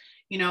wellness,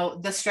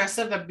 the stress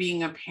of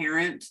being a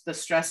parent, the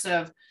stress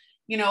of,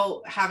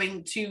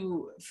 having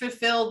to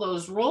fulfill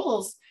those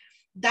roles.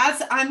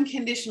 That's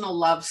unconditional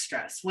love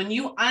stress. When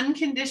you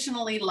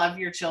unconditionally love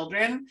your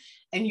children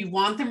and you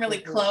want them really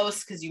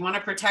close because you want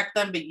to protect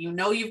them, but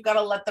you've got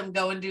to let them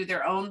go and do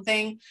their own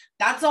thing.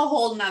 That's a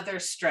whole nother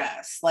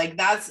stress. Like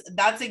that's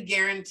a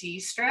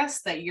guarantee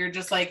stress that you're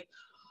just like,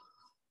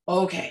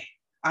 okay,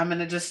 I'm going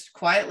to just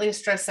quietly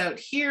stress out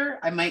here.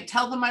 I might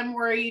tell them I'm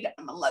worried.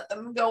 I'm going to let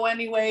them go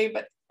anyway,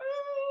 but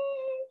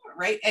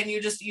right. And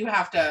you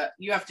have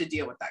to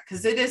deal with that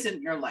because it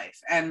isn't your life.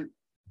 And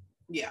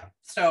yeah,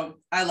 so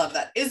I love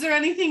that. Is there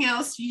anything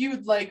else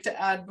you'd like to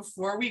add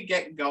before we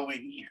get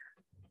going here?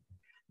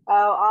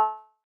 Oh,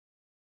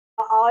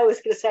 all I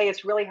was going to say,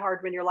 it's really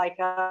hard when you're like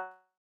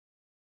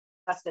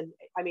us. And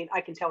I mean,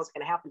 I can tell what's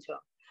going to happen to them.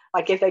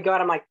 Like if they go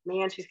out, I'm like,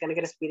 man, she's going to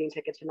get a speeding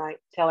ticket tonight.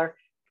 Tell her,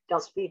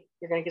 don't speed.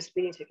 You're going to get a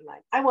speeding ticket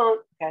tonight. I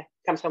won't. Okay.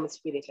 Comes home with a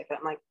speeding ticket.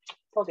 I'm like,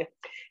 told you.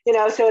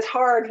 So it's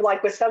hard,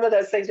 like with some of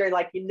those things where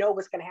like,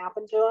 what's going to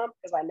happen to them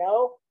because I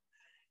know,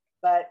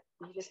 but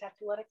you just have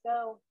to let it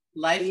go.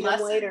 Life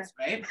lessons, later.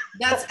 Right?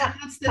 That's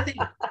the thing.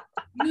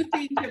 You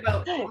think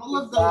about all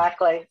of the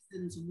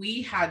lessons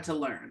we had to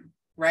learn,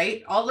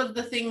 right? All of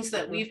the things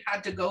that we've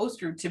had to go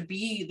through to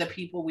be the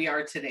people we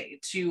are today,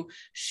 to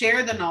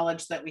share the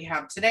knowledge that we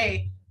have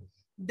today.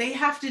 They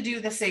have to do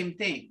the same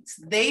things.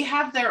 They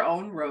have their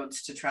own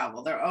roads to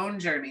travel, their own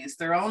journeys,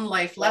 their own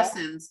life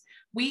lessons.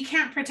 We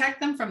can't protect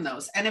them from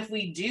those. And if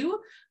we do,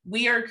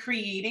 we are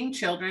creating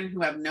children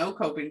who have no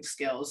coping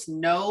skills,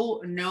 no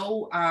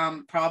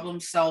problem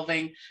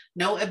solving,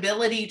 no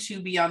ability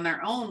to be on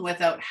their own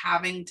without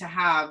having to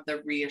have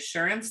the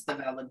reassurance, the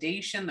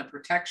validation, the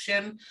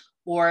protection,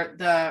 or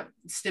the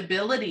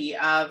stability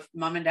of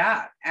mom and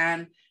dad.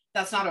 And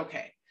that's not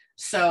okay.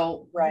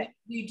 So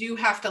we do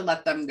have to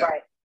let them go.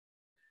 Right.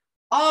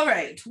 All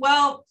right.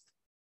 Well,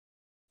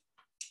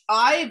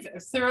 I've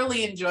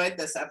thoroughly enjoyed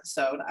this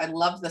episode. I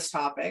love this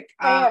topic.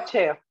 I have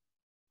too.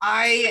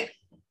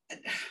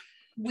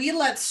 We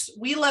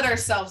let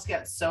ourselves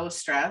get so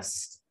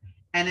stressed,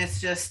 and it's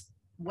just,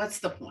 what's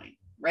the point,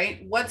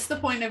 right? What's the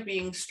point of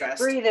being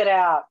stressed? Breathe it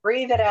out.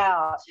 Breathe it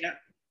out. Yeah.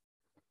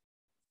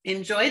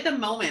 Enjoy the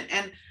moment.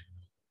 And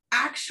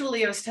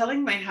actually, I was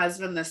telling my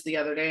husband this the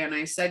other day, and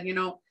I said,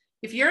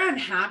 if you're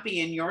unhappy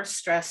and you're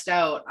stressed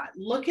out,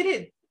 look at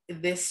it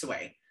this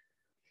way.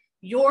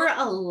 You're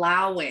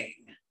allowing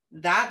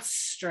that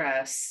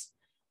stress,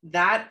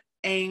 that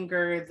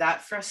anger,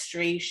 that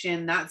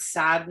frustration, that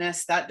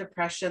sadness, that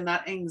depression,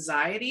 that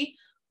anxiety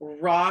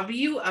rob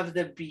you of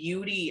the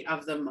beauty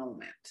of the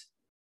moment.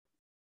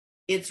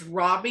 It's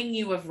robbing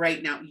you of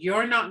right now.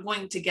 You're not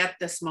going to get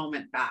this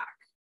moment back.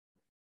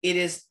 It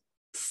is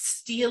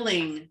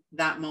stealing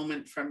that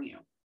moment from you.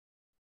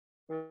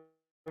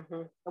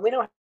 Mm-hmm. And we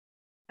don't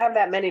have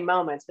that many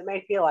moments. It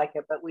may feel like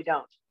it, but we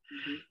don't.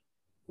 Mm-hmm.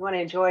 You want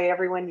to enjoy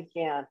every one you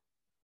can.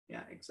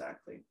 Yeah,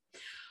 exactly.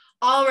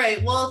 All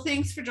right. Well,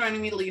 thanks for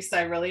joining me, Lisa.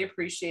 I really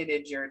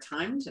appreciated your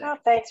time today. Oh,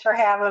 thanks for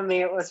having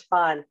me. It was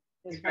fun. It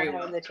was fun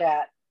having the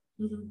chat.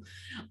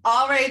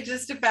 All right,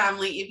 Just a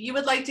Family. If you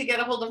would like to get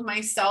a hold of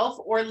myself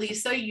or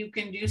Lisa, you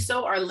can do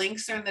so. Our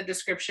links are in the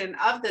description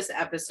of this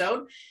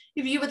episode.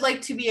 If you would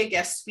like to be a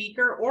guest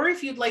speaker, or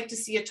if you'd like to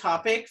see a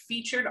topic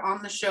featured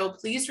on the show,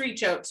 please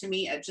reach out to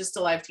me at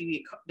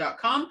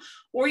justalivetv.com,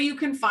 or you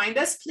can find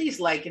us.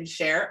 Please like and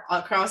share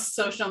across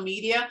social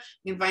media.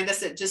 You can find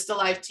us at Just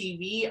Alive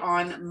TV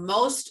on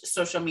most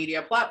social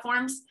media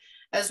platforms,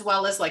 as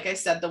well as, like I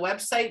said, the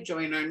website.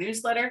 Join our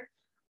newsletter.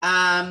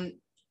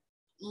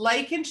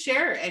 Like and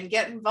share and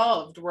get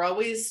involved. We're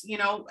always,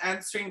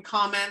 answering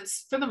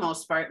comments for the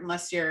most part,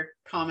 unless your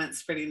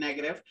comment's pretty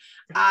negative.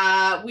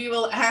 We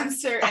will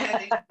answer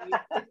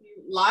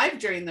live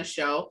during the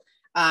show,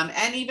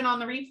 and even on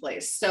the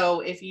replays.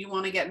 So if you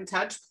want to get in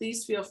touch,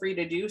 please feel free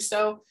to do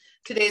so.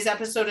 Today's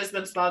episode has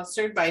been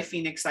sponsored by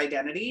Phoenix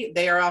Identity.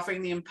 They are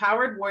offering the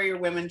Empowered Warrior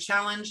Women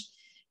Challenge.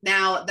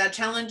 Now, that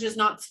challenge is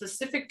not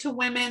specific to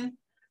women.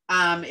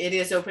 It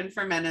is open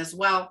for men as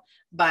well.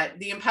 But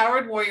the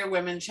Empowered Warrior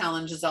Women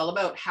Challenge is all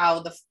about how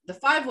the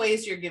 5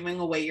 ways you're giving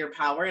away your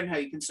power and how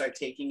you can start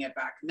taking it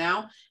back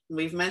now. And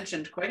we've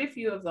mentioned quite a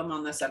few of them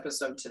on this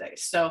episode today.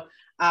 So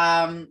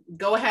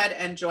go ahead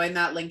and join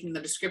that link in the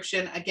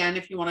description. Again,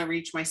 if you want to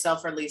reach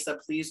myself or Lisa,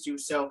 please do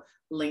so.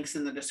 Links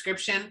in the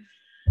description.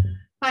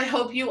 I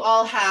hope you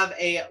all have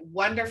a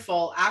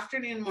wonderful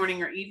afternoon,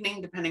 morning, or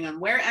evening, depending on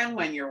where and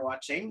when you're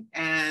watching.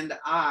 And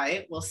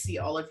I will see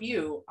all of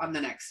you on the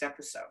next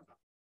episode.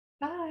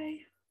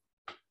 Bye.